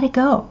 Let it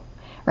go,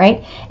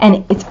 right?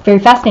 And it's very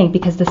fascinating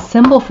because the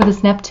symbol for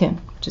this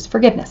Neptune, which is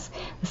forgiveness,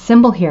 the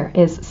symbol here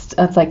is,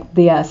 it's like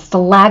the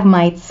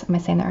stalagmites, am I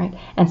saying that right?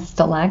 And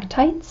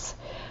stalactites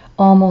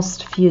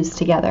almost fused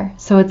together.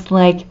 So it's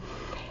like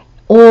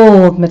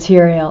old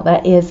material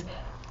that is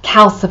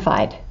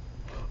calcified,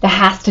 that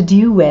has to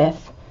do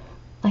with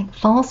like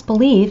false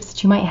beliefs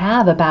that you might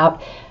have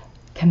about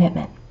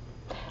commitment,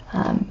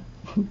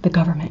 the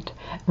government,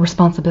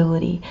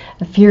 responsibility,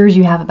 the fears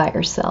you have about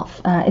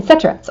yourself,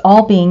 etc. It's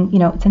all being,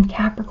 it's in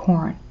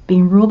Capricorn,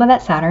 being ruled by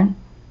that Saturn.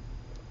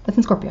 That's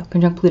in Scorpio,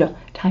 conjunct Pluto.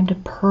 Time to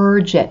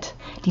purge it,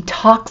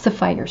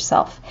 detoxify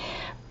yourself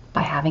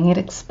by having it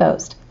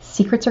exposed.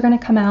 Secrets are going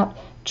to come out.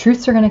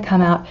 Truths are going to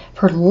come out. I've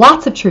heard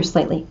lots of truths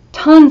lately,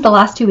 tons the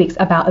last 2 weeks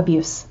about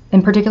abuse,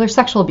 in particular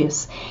sexual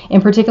abuse,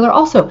 in particular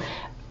also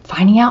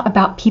finding out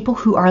about people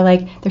who are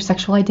like their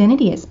sexual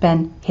identity has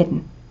been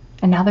hidden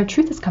and now their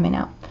truth is coming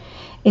out.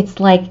 It's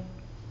like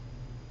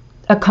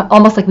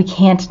almost like we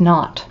can't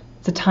not.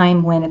 It's a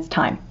time when it's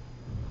time.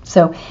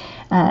 So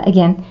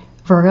again,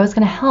 Virgo is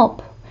going to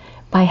help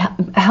by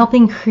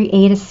helping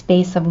create a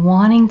space of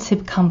wanting to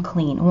come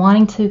clean,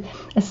 wanting to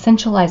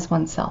essentialize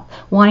oneself,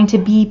 wanting to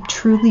be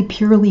truly,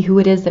 purely who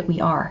it is that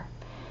we are.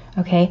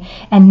 Okay?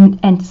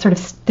 And sort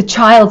of the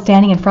child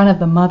standing in front of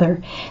the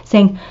mother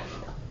saying,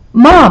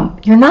 Mom,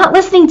 you're not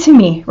listening to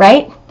me,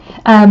 right?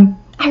 I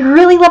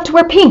really love to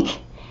wear pink,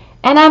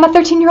 and I'm a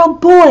 13-year-old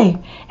boy,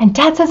 and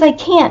Dad says I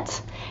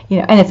can't.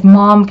 And it's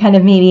mom kind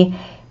of maybe,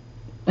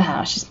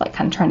 she's like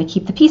kind of trying to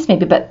keep the peace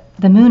maybe, but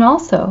the moon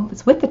also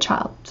is with the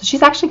child. So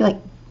she's actually like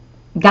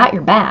got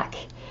your back.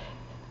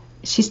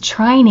 She's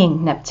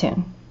trining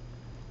Neptune.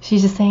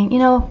 She's just saying,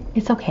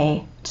 it's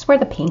okay. Just wear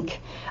the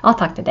pink. I'll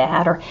talk to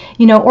Dad. Or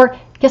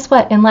guess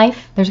what? In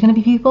life, there's going to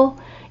be people,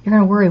 you're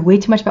going to worry way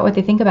too much about what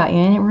they think about you,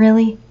 and it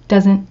really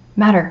doesn't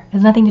matter. It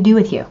has nothing to do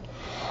with you.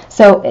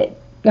 So,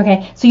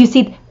 so you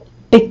see,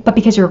 but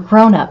because you're a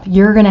grown-up,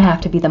 you're going to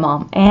have to be the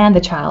mom and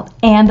the child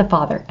and the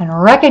father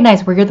and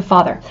recognize where you're the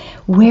father.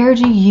 Where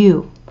do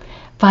you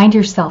find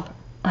yourself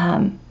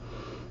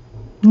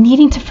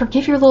needing to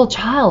forgive your little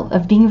child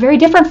of being very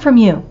different from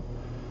you?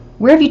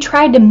 Where have you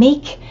tried to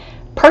make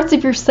parts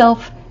of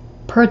yourself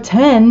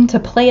pretend to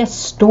play a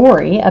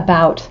story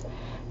about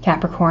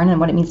Capricorn and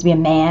what it means to be a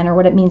man, or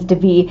what it means to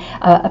be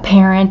a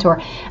parent,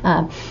 or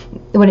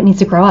what it means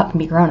to grow up and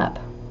be grown up?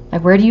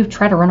 Like, where do you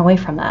try to run away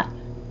from that?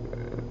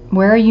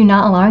 Where are you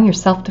not allowing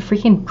yourself to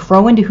freaking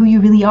grow into who you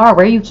really are?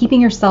 Where are you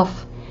keeping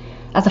yourself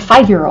as a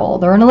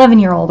 5-year-old or an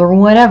 11-year-old or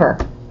whatever?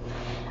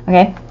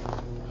 Okay?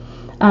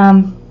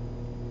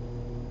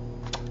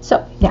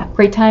 So, yeah,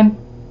 great time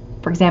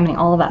for examining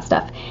all of that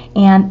stuff.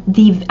 And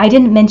I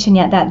didn't mention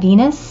yet that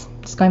Venus,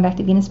 just going back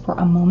to Venus for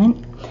a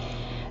moment,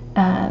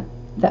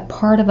 that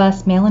part of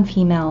us, male and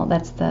female,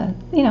 that's the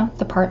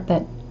part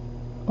that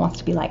wants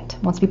to be liked,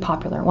 wants to be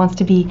popular, wants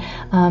to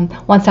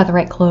have the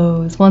right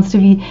clothes, wants to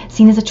be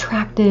seen as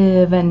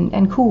attractive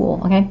and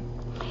cool, okay?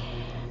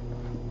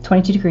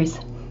 22 degrees,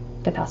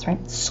 5th house,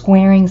 right?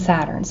 Squaring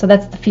Saturn. So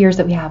that's the fears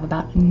that we have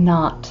about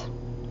not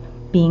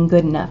being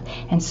good enough.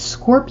 And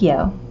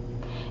Scorpio,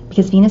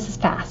 because Venus is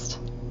fast,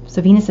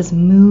 so Venus is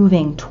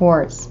moving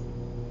towards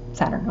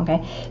Saturn,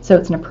 okay? So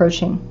it's an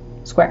approaching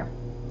square.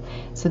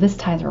 So this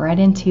ties right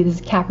into this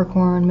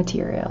Capricorn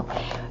material.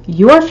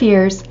 Your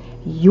fears,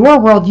 your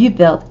world you've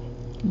built,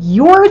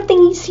 your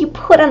things you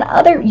put on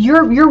other,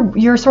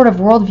 your sort of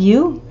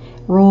worldview,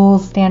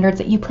 rules, standards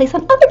that you place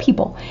on other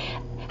people.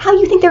 How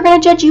you think they're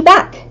going to judge you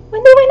back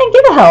when they might not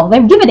give a hell.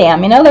 They give a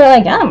damn, They're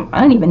like, I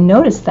don't even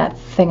notice that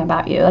thing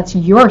about you. That's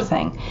your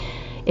thing.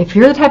 If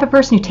you're the type of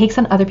person who takes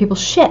on other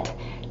people's shit,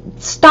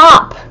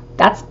 stop.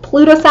 That's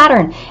Pluto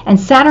Saturn. And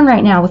Saturn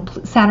right now,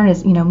 Saturn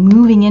is,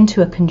 moving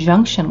into a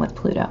conjunction with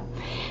Pluto.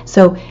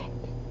 So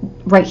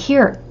right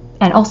here,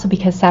 and also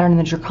because Saturn in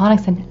the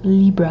Draconics and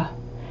Libra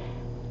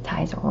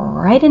ties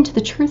right into the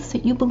truths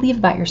that you believe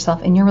about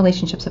yourself and your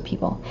relationships with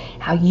people,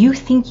 how you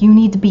think you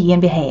need to be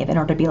and behave in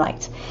order to be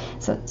liked.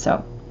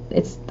 So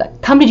it's the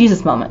come to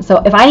Jesus moment.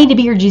 So if I need to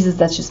be your Jesus,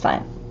 that's just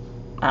fine.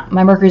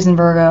 My Mercury's in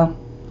Virgo,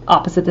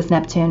 opposite this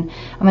Neptune.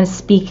 I'm going to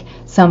speak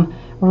some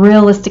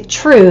realistic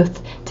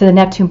truth to the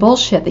Neptune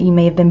bullshit that you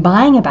may have been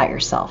buying about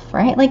yourself,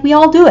 right? Like, we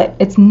all do it.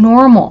 It's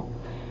normal.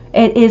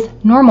 It is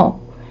normal.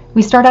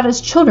 We start out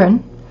as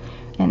children,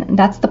 and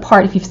that's the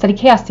part, if you've studied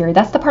chaos theory,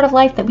 that's the part of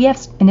life that we have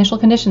initial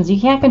conditions you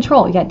can't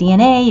control. You got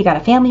DNA, you got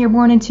a family you're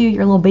born into,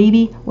 you're a little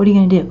baby. What are you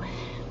going to do,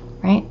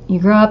 right? You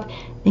grow up,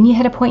 then you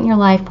hit a point in your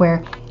life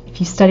where, if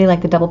you study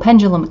like the double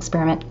pendulum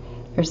experiment,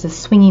 there's this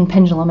swinging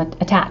pendulum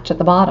attached at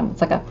the bottom.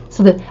 It's like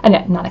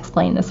I'm not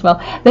explaining this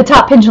well. The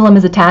top pendulum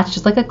is attached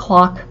just like a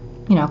clock,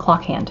 a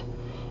clock hand.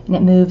 And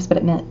it moves, but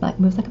it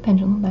moves like a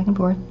pendulum back and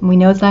forth. And we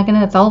know it's not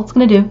that's all it's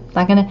gonna do. It's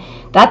not gonna,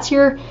 that's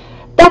your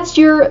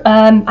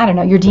I don't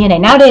know, your DNA.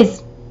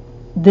 Nowadays,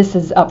 this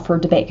is up for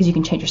debate because you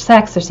can change your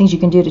sex. There's things you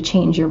can do to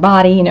change your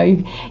body.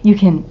 You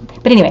can,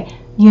 but anyway,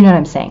 you know what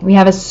I'm saying. We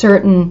have to a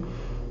certain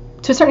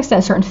extent,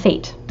 a certain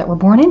fate that we're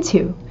born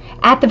into.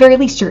 At the very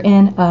least, you're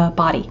in a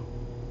body.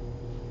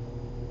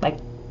 Like,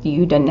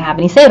 you didn't have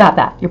any say about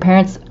that. Your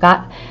parents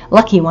got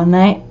lucky one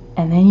night,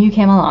 and then you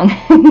came along.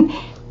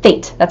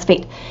 Fate, that's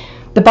fate.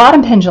 The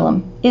bottom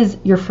pendulum is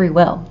your free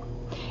will.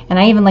 And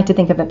I even like to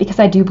think of it, because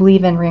I do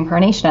believe in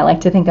reincarnation, I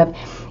like to think of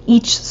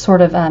each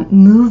sort of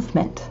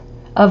movement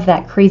of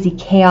that crazy,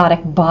 chaotic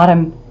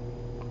bottom,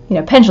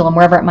 pendulum,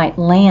 wherever it might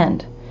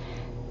land,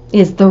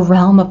 is the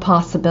realm of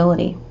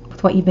possibility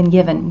with what you've been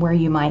given, where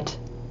you might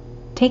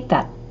take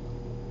that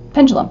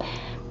pendulum.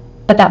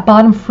 But that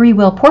bottom free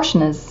will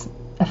portion is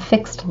a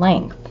fixed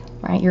length,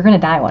 right? You're going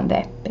to die one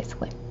day,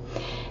 basically.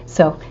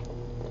 So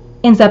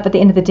ends up at the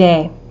end of the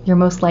day, you're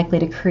most likely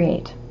to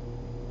create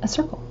a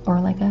circle, or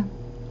like a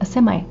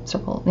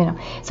semicircle,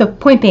 So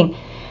point being,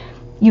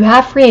 you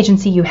have free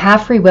agency, you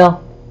have free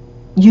will.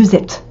 Use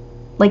it.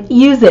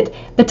 Use it.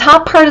 The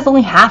top part is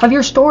only half of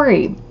your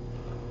story.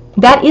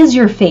 That is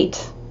your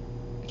fate.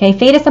 Okay,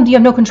 fate is something you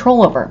have no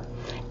control over.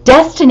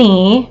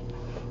 Destiny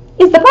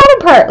is the bottom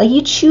part.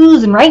 You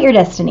choose and write your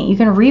destiny. You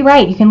can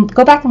rewrite. You can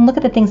go back and look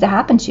at the things that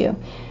happened to you.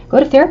 Go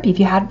to therapy if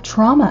you had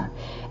trauma,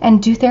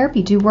 and do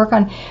therapy. Do work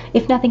on,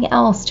 if nothing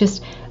else,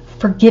 just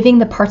forgiving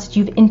the parts that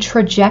you've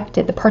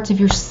introjected, the parts of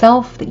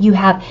yourself that you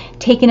have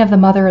taken of the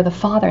mother or the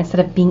father. Instead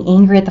of being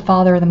angry at the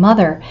father or the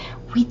mother,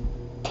 we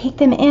take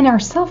them in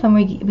ourselves, and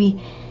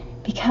we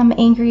become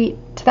angry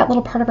to that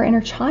little part of our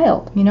inner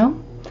child,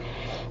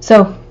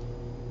 So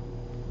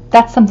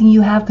that's something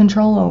you have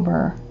control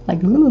over.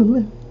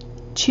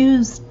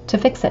 Choose to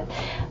fix it.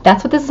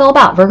 That's what this is all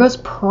about. Virgo's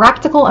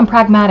practical and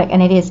pragmatic,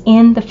 and it is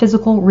in the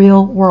physical,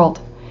 real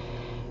world.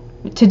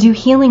 To do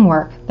healing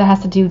work that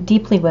has to do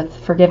deeply with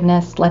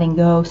forgiveness, letting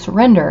go,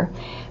 surrender,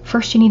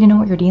 first you need to know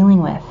what you're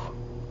dealing with.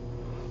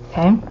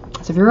 Okay?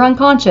 So if you're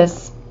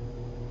unconscious,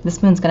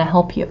 this moon's going to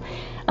help you.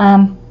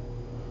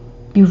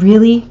 Be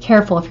really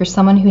careful if you're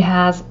someone who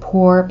has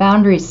poor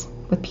boundaries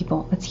with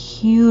people. It's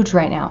huge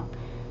right now.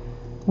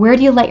 Where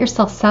do you let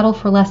yourself settle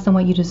for less than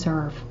what you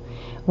deserve?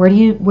 Where do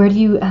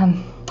you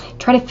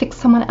try to fix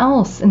someone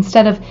else and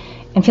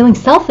feeling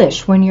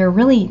selfish when you're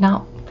really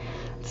not?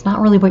 It's not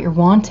really what you're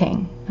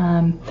wanting.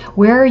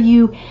 Where are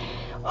you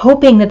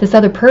hoping that this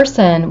other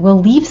person will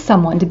leave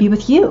someone to be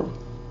with you,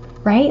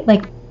 right?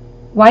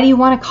 Why do you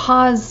want to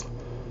cause?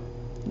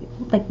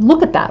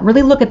 Look at that.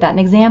 Really look at that and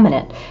examine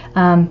it.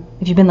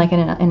 If you've been in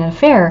an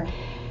affair,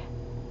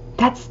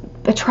 that's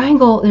a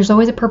triangle. There's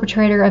always a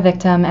perpetrator, a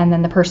victim, and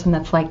then the person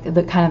that's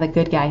the kind of the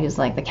good guy who's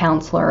the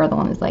counselor, or the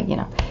one who's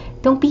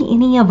don't be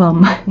any of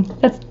them.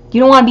 You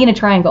don't want to be in a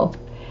triangle.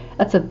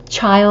 That's a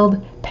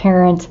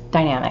child-parent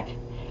dynamic.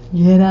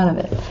 Get out of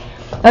it.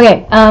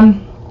 Okay. I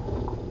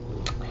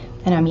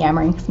know I'm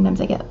yammering. Sometimes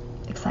I get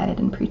excited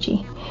and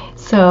preachy.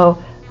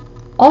 So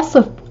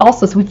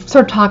so we've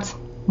sort of talked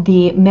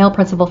the male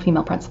principle,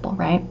 female principle,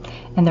 right?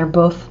 And they're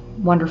both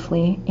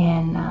wonderfully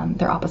in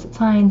their opposite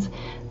signs.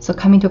 So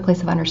coming to a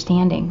place of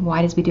understanding.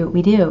 Why does we do what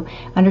we do?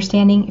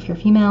 Understanding, if you're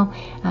female,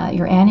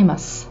 your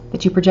animus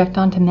that you project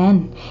onto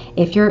men.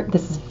 This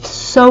is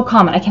so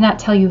common. I cannot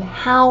tell you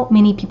how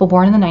many people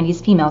born in the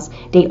 90s, females,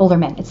 date older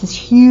men. It's this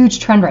huge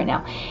trend right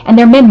now. And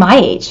they're men my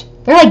age.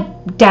 They're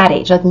dad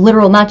age,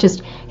 literal, not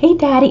just, hey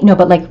daddy. No,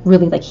 but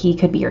really, he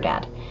could be your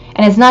dad.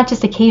 And it's not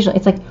just occasional.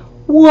 It's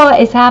what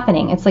is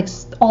happening?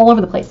 It's all over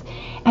the place.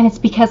 And it's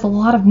because a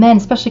lot of men,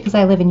 especially because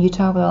I live in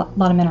Utah where a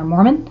lot of men are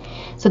Mormon,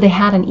 so they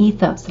had an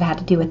ethos that had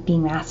to do with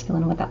being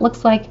masculine and what that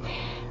looks like,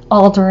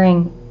 all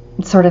during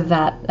sort of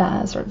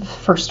that sort of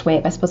first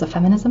wave, I suppose, of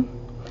feminism.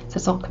 So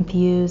it's all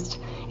confused.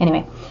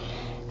 Anyway,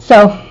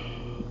 so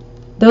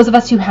those of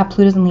us who have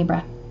Pluto's in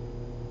Libra,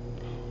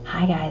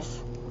 hi guys.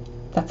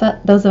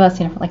 Those of us,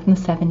 from the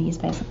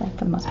 70s, basically,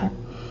 for the most part.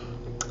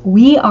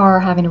 We are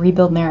having to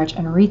rebuild marriage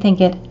and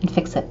rethink it and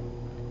fix it.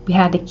 We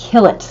had to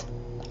kill it.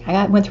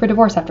 I went through a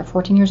divorce after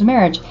 14 years of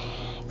marriage,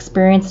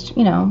 experienced,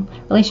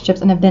 relationships,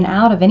 and have been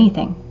out of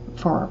anything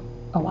for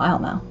a while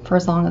now, for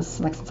as long as,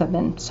 since I've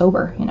been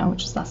sober,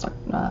 which is last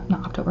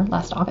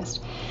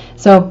August.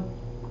 So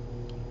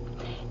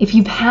if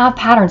you have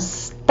patterns,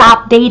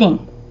 stop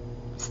dating.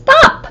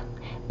 Stop!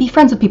 Be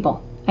friends with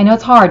people. I know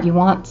it's hard. You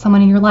want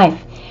someone in your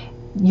life.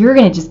 You're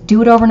going to just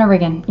do it over and over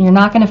again. You're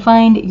not going to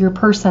find your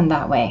person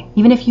that way.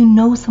 Even if you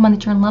know someone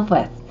that you're in love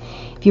with.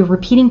 if you're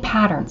repeating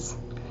patterns,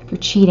 if you're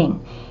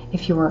cheating,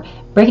 if you're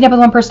breaking up with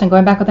one person and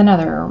going back with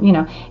another,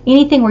 or,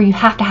 anything where you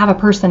have to have a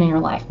person in your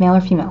life, male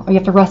or female, or you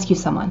have to rescue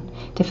someone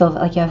to feel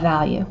like you have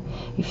value,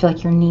 you feel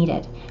like you're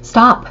needed.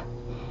 Stop.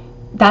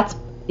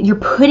 You're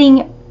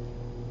putting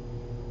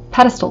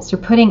pedestals.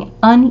 You're putting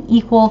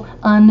unequal,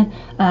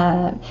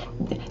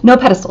 no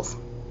pedestals.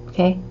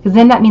 Okay? Because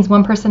then that means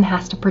one person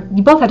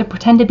you both have to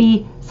pretend to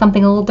be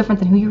something a little different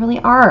than who you really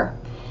are.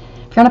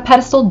 If you're on a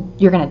pedestal,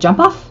 you're going to jump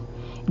off,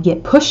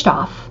 get pushed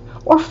off,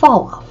 or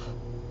fall off.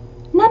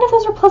 None of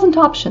those are pleasant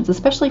options,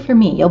 especially if you're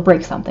me. You'll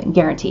break something,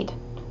 guaranteed.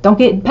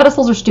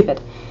 Pedestals are stupid.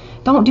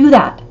 Don't do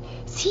that.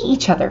 See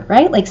each other,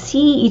 right? Like,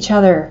 see each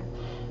other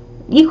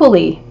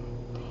equally.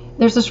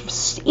 There's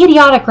this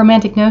idiotic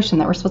romantic notion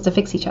that we're supposed to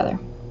fix each other.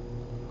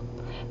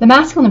 The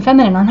masculine and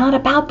feminine are not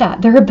about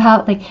that. They're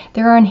about,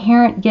 there are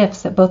inherent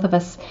gifts that both of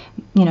us,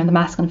 the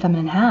masculine and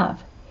feminine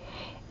have.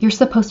 You're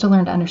supposed to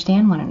learn to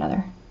understand one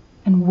another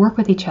and work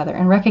with each other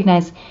and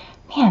recognize,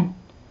 man,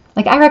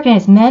 I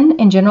recognize men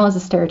in general as a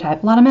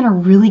stereotype. A lot of men are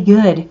really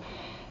good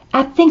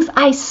at things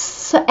I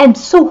am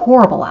so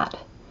horrible at,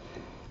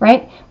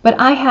 right? But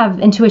I have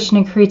intuition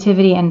and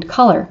creativity and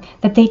color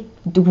that they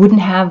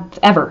wouldn't have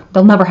ever.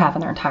 They'll never have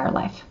in their entire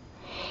life.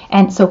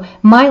 And so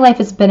my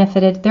life is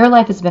benefited, their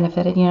life is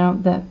benefited.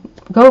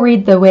 Go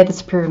read The Way of the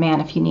Superior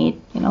Man if you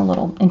need, a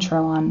little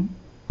intro on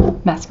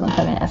masculine and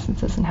feminine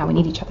essences and how we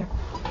need each other.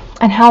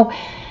 And how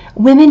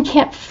women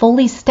can't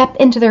fully step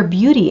into their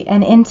beauty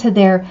and into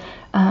their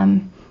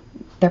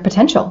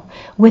potential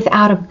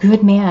without a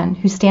good man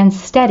who stands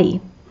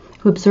steady,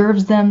 who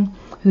observes them,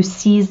 who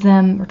sees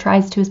them or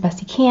tries to as best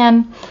he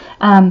can,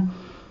 and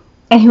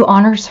who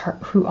honors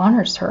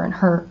her and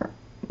her,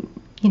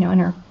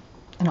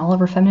 and all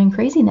of her feminine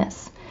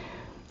craziness.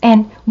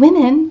 And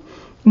men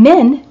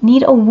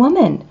need a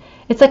woman.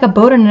 It's like a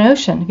boat in an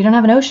ocean. If you don't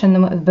have an ocean,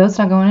 the boat's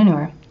not going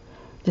anywhere.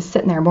 Just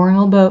sitting there, boring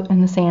old boat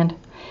in the sand.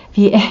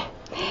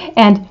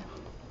 And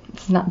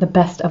it's not the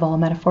best of all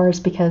metaphors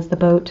because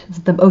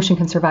the ocean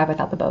can survive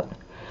without the boat,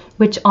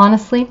 which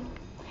honestly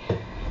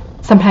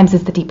sometimes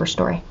is the deeper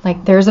story.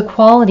 There's a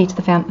quality to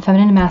the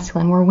feminine and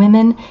masculine where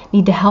women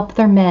need to help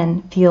their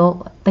men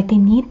feel like they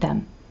need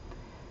them.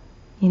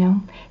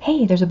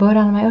 Hey, there's a boat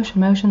out on my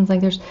ocean. My ocean's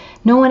there's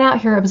no one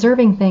out here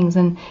observing things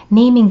and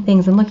naming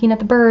things and looking at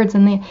the birds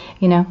and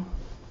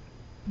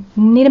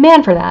need a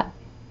man for that.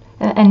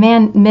 And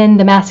men,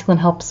 the masculine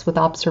helps with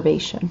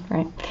observation,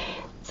 right?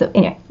 So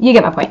anyway, you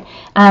get my point.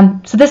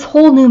 So this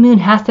whole new moon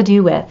has to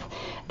do with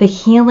the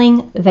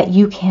healing that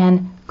you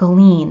can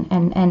glean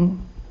and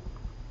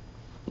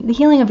the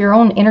healing of your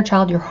own inner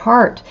child, your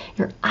heart,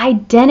 your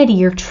identity,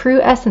 your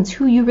true essence,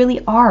 who you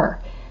really are.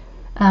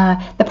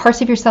 The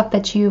parts of yourself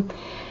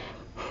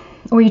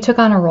where you took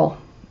on a role.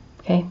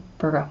 Okay,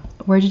 Virgo.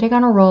 Where did you take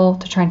on a role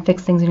to try and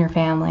fix things in your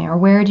family? Or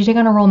where did you take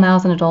on a role now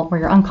as an adult where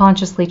you're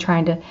unconsciously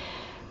trying to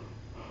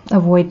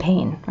avoid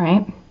pain,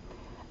 right?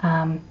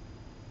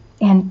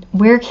 And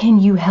where can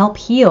you help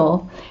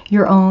heal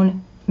your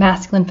own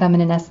masculine,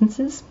 feminine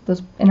essences,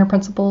 those inner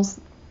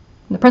principles,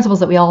 the principles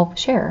that we all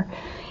share?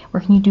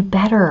 Where can you do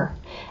better?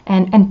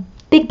 And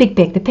big,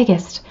 the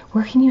biggest,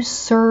 where can you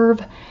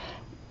serve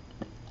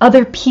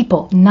other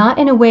people? Not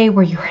in a way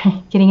where you're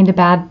getting into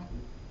bad,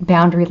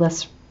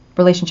 boundaryless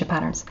relationship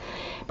patterns,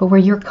 but where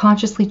you're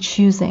consciously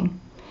choosing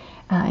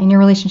in your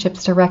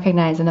relationships to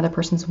recognize another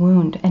person's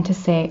wound and to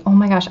say, oh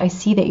my gosh, I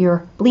see that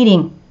you're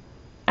bleeding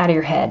out of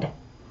your head.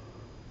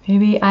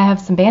 Maybe I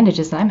have some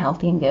bandages and I'm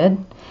healthy and good.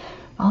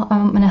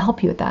 I'm going to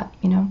help you with that.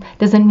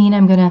 Doesn't mean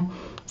I'm going to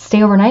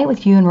stay overnight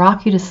with you and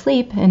rock you to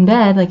sleep in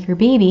bed like your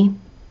baby,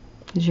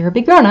 because you're a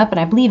big grown up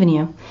and I believe in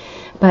you.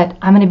 But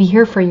I'm going to be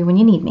here for you when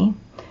you need me.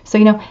 So,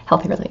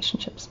 healthy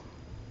relationships.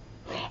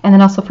 And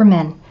then also for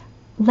men,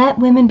 let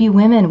women be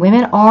women.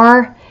 Women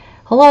are,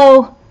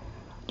 hello,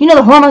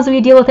 the hormones that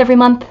we deal with every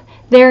month?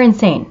 They're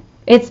insane.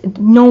 It's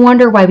no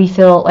wonder why we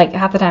feel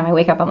half the time I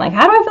wake up, I'm like,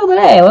 how do I feel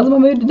today? What's my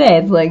mood today?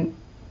 It's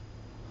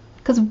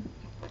because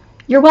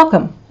you're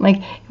welcome.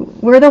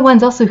 We're the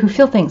ones also who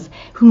feel things,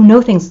 who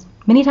know things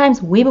many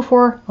times way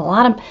before a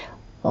lot of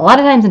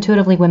times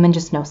intuitively women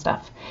just know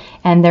stuff.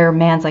 And their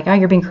man's like, oh,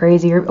 you're being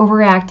crazy, you're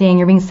overreacting,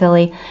 you're being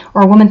silly.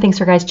 Or a woman thinks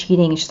her guy's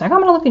cheating and she's like, I'm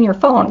going to look in your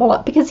phone.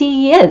 Well, because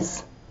he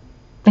is.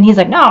 And he's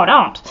like, no,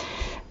 don't.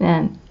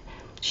 And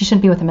she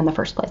shouldn't be with him in the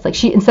first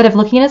place. Instead of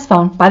looking at his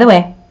phone, by the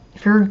way,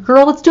 if you're a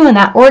girl that's doing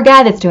that or a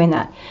guy that's doing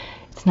that,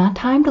 it's not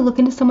time to look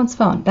into someone's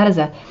phone. That is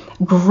a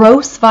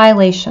gross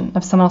violation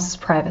of someone else's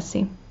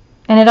privacy.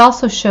 And it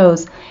also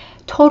shows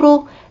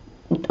total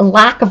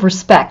lack of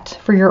respect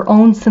for your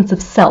own sense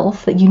of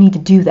self that you need to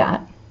do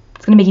that.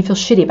 It's going to make you feel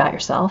shitty about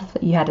yourself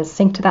that you had to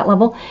sink to that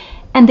level.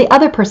 And the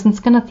other person's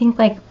going to think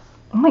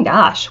oh my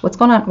gosh, what's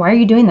going on? Why are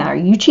you doing that? Are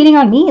you cheating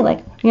on me?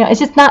 It's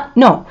just not,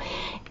 no.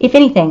 If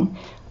anything,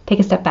 take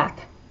a step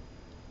back.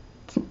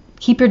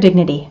 Keep your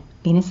dignity.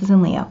 Venus is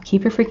in Leo.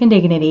 Keep your freaking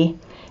dignity,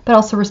 but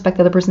also respect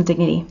the other person's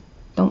dignity.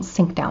 Don't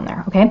sink down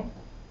there, okay?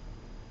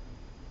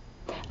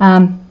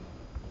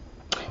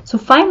 So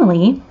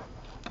finally,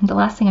 the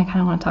last thing I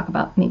kind of want to talk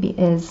about maybe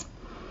is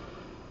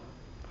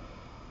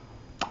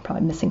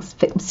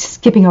probably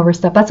skipping over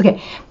stuff. That's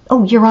okay.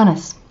 Oh,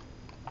 Uranus.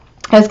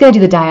 I was going to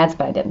do the dyads,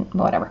 but I didn't.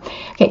 Whatever.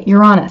 Okay,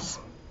 Uranus.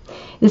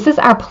 This is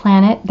our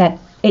planet that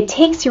it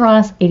takes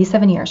Uranus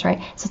 87 years, right?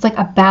 So it's like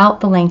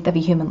about the length of a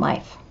human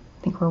life.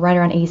 I think we're right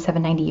around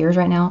 87, 90 years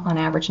right now on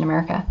average in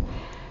America.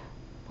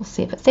 We'll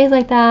see if it stays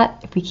like that,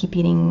 if we keep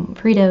eating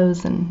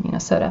Fritos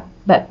and, soda.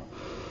 But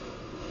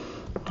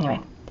anyway,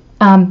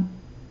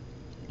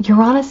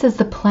 Uranus is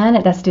the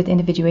planet that's to do with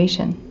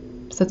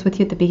individuation. So it's with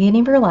you at the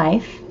beginning of your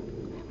life,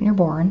 when you're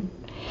born.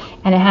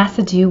 And it has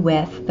to do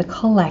with the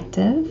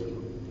collective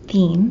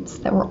themes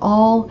that we're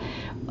all,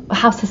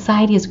 how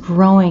society is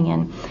growing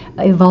and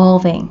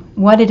evolving,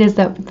 what it is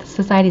that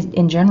society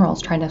in general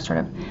is trying to sort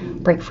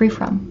of break free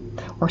from,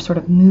 or sort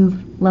of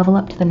level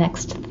up to the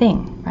next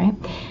thing, right?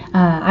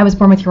 I was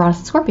born with Uranus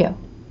and Scorpio.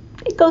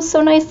 It goes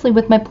so nicely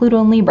with my Pluto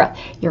and Libra.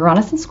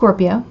 Uranus and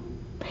Scorpio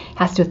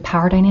has to do with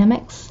power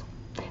dynamics,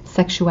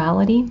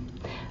 sexuality,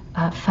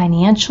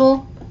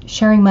 financial,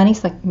 sharing money,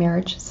 so like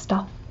marriage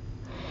stuff.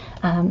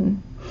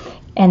 And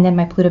then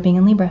my Pluto being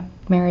in Libra,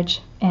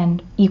 marriage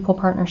and equal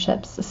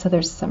partnerships. So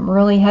there's some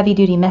really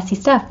heavy-duty, messy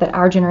stuff that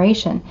our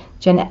generation,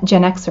 Gen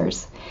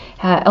Xers,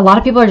 a lot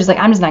of people are just like,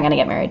 I'm just not going to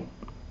get married.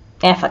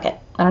 Fuck it.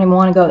 I don't even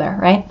want to go there,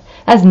 right?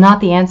 That's not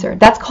the answer.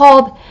 That's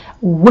called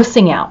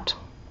wussing out.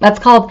 That's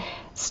called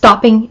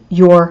stopping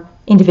your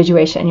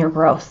individuation and your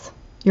growth.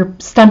 You're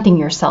stunting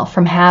yourself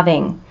from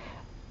having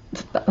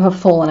a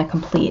full and a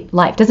complete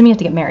life. Doesn't mean you have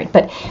to get married,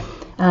 but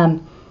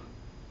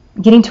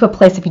getting to a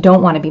place, if you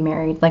don't want to be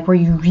married, like where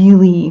you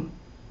really,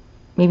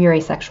 maybe you're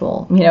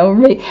asexual,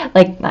 really,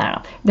 like,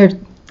 I don't know.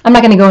 I'm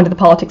not going to go into the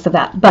politics of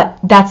that, but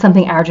that's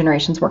something our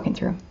generation's working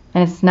through.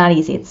 And it's not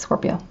easy. It's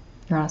Scorpio.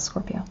 You're on a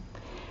Scorpio.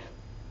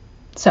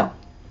 So,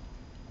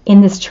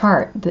 in this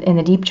chart, in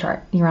the deep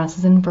chart, Uranus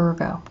is in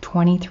Virgo,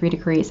 23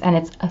 degrees, and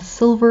it's a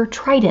silver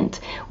trident,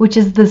 which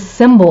is the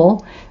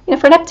symbol,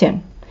 for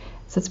Neptune.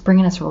 So it's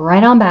bringing us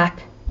right on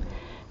back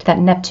to that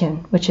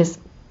Neptune, which is,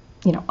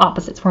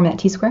 opposites, forming that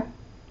T-square,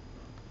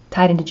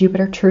 tied into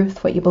Jupiter,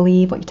 truth, what you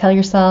believe, what you tell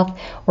yourself,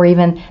 or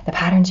even the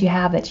patterns you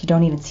have that you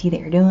don't even see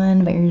that you're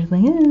doing, but you're just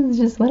like, it's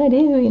just what I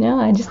do,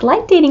 I just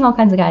like dating all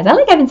kinds of guys. I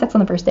like having sex on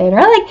the first date, or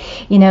I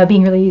like,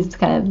 being really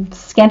kind of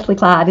scantily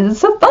clad. It's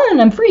so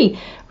fun, I'm free.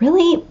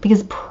 Really?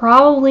 Because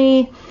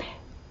probably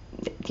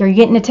you're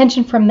getting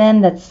attention from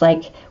men that's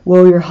like,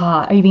 whoa, you're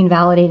hot. Are you being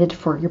validated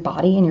for your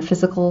body and your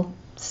physical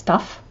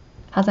stuff?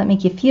 How does that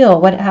make you feel?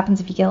 What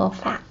happens if you get a little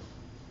fat?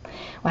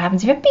 What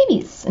happens if you have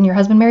babies and your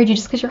husband married you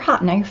just because you're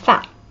hot and now you're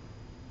fat?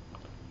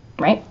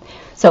 Right?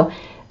 So,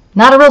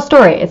 not a real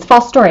story. It's a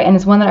false story, and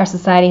it's one that our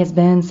society has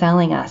been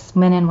selling us,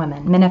 men and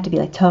women. Men have to be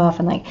like tough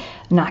and like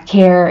not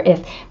care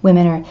if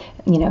women are,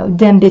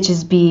 them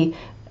bitches be,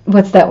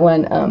 what's that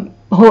one? Them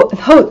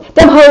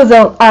hoes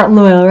aren't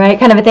loyal, right?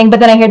 Kind of a thing. But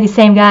then I hear these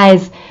same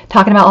guys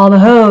talking about all the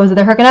hoes that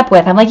they're hooking up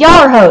with. I'm like, y'all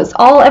are hoes.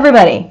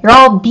 Everybody. You're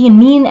all being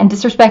mean and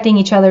disrespecting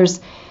each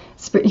other's,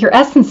 your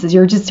essences.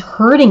 You're just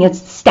hurting.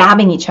 It's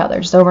stabbing each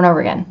other just over and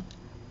over again.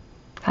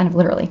 Kind of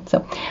literally.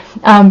 So,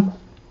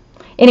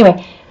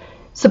 anyway,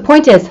 so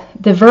point is,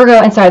 the Virgo,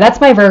 and sorry,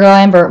 that's my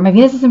Virgo, my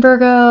Venus is in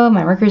Virgo,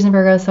 my Mercury's in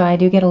Virgo, so I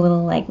do get a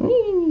little like,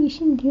 you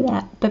shouldn't do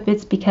that, but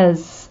it's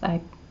because I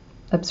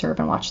observe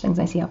and watch things,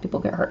 I see how people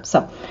get hurt.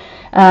 So,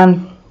 at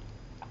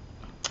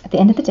the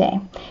end of the day,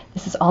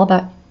 this is all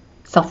about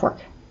self-work.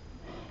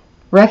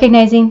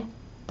 Recognizing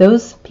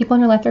those people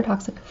in your life that are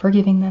toxic,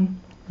 forgiving them,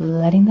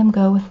 letting them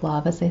go with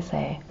love, as they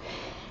say,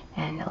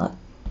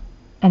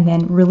 and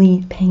then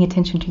really paying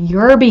attention to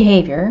your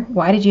behavior.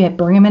 Why did you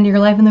bring them into your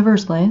life in the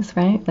first place,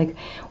 right? Like,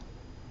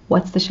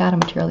 what's the shadow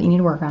material that you need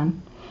to work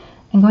on?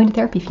 And going to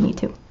therapy if you need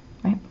to,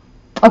 right?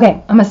 Okay,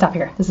 I'm going to stop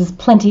here. This is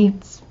plenty.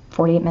 It's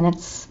 48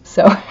 minutes.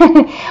 So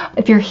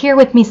if you're here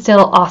with me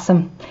still,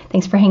 awesome.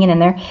 Thanks for hanging in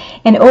there.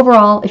 And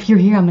overall, if you're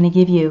here, I'm going to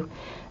give you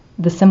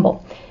the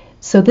symbol.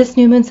 So this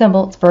new moon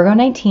symbol, it's Virgo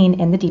 19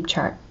 in the deep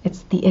chart.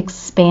 It's the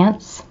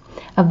expanse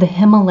of the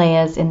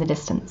Himalayas in the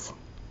distance.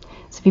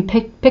 So if you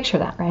picture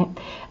that, right?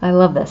 I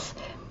love this.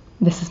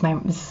 This is my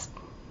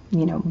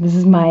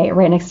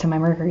right next to my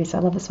Mercury, so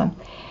I love this one.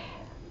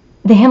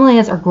 The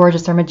Himalayas are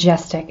gorgeous, they're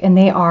majestic, and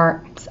they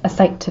are a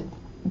sight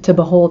to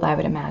behold, I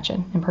would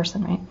imagine, in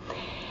person, right?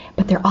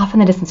 But they're off in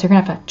the distance. So you're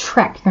going to have to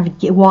trek. You're going to have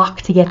to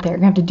walk to get there.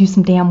 You're going to have to do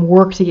some damn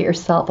work to get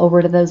yourself over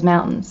to those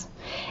mountains.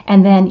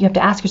 And then you have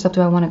to ask yourself,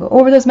 do I want to go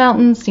over those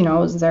mountains? Am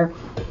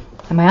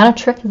I on a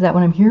trip? Is that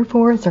what I'm here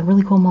for? Is there a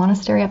really cool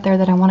monastery up there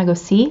that I want to go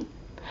see?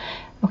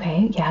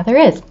 Okay, yeah, there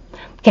is.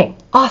 Okay,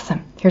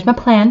 awesome. Here's my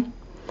plan.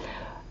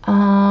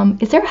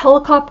 Is there a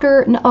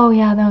helicopter? No, oh,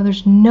 yeah, no,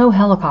 there's no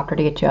helicopter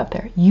to get you up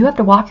there. You have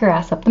to walk your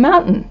ass up the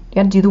mountain. You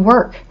got to do the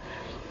work.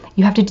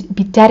 You have to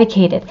be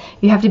dedicated.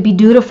 You have to be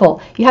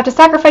dutiful. You have to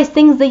sacrifice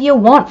things that you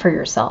want for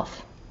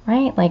yourself,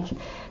 right? Like,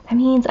 that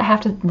means I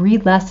have to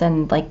read less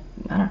and,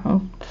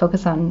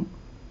 focus on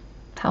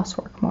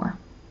housework more.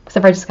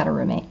 Except for I just got a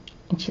roommate,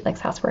 and she likes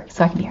housework,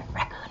 so I can be a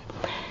raccoon.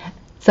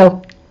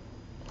 So,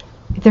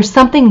 if there's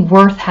something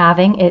worth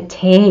having, it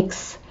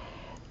takes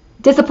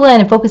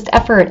discipline and focused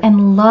effort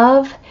and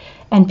love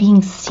and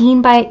being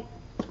seen by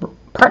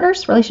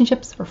partners,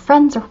 relationships, or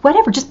friends, or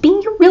whatever. Just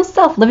being your real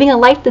self, living a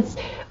life that's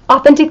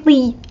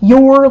authentically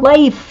your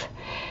life,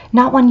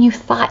 not one you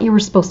thought you were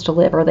supposed to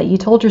live or that you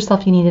told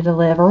yourself you needed to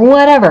live or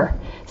whatever.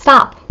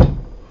 Stop.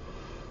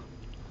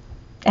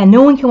 And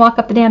no one can walk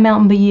up the damn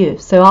mountain but you.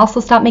 So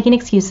also stop making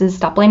excuses.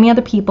 Stop blaming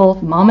other people,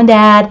 mom and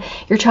dad,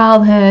 your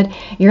childhood,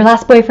 your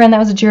last boyfriend that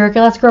was a jerk,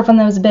 your last girlfriend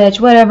that was a bitch,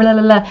 whatever, blah,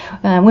 blah,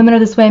 blah. Women are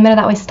this way, men are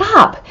that way.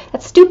 Stop.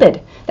 That's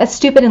stupid. That's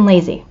stupid and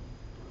lazy.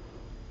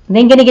 It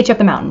ain't going to get you up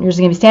the mountain. You're just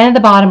going to be standing at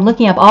the bottom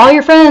looking up. All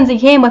your friends that you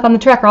came with on the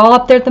trek are all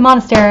up there at the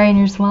monastery, and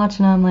you're just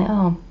watching them like,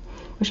 oh,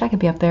 wish I could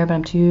be up there, but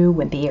I'm too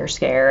wimpy or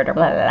scared or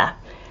blah, blah, blah.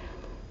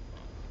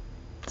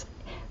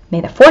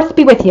 May the 4th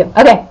be with you.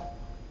 Okay.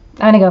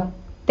 I'm going to go.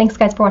 Thanks,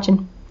 guys, for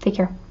watching. Take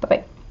care.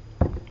 Bye-bye.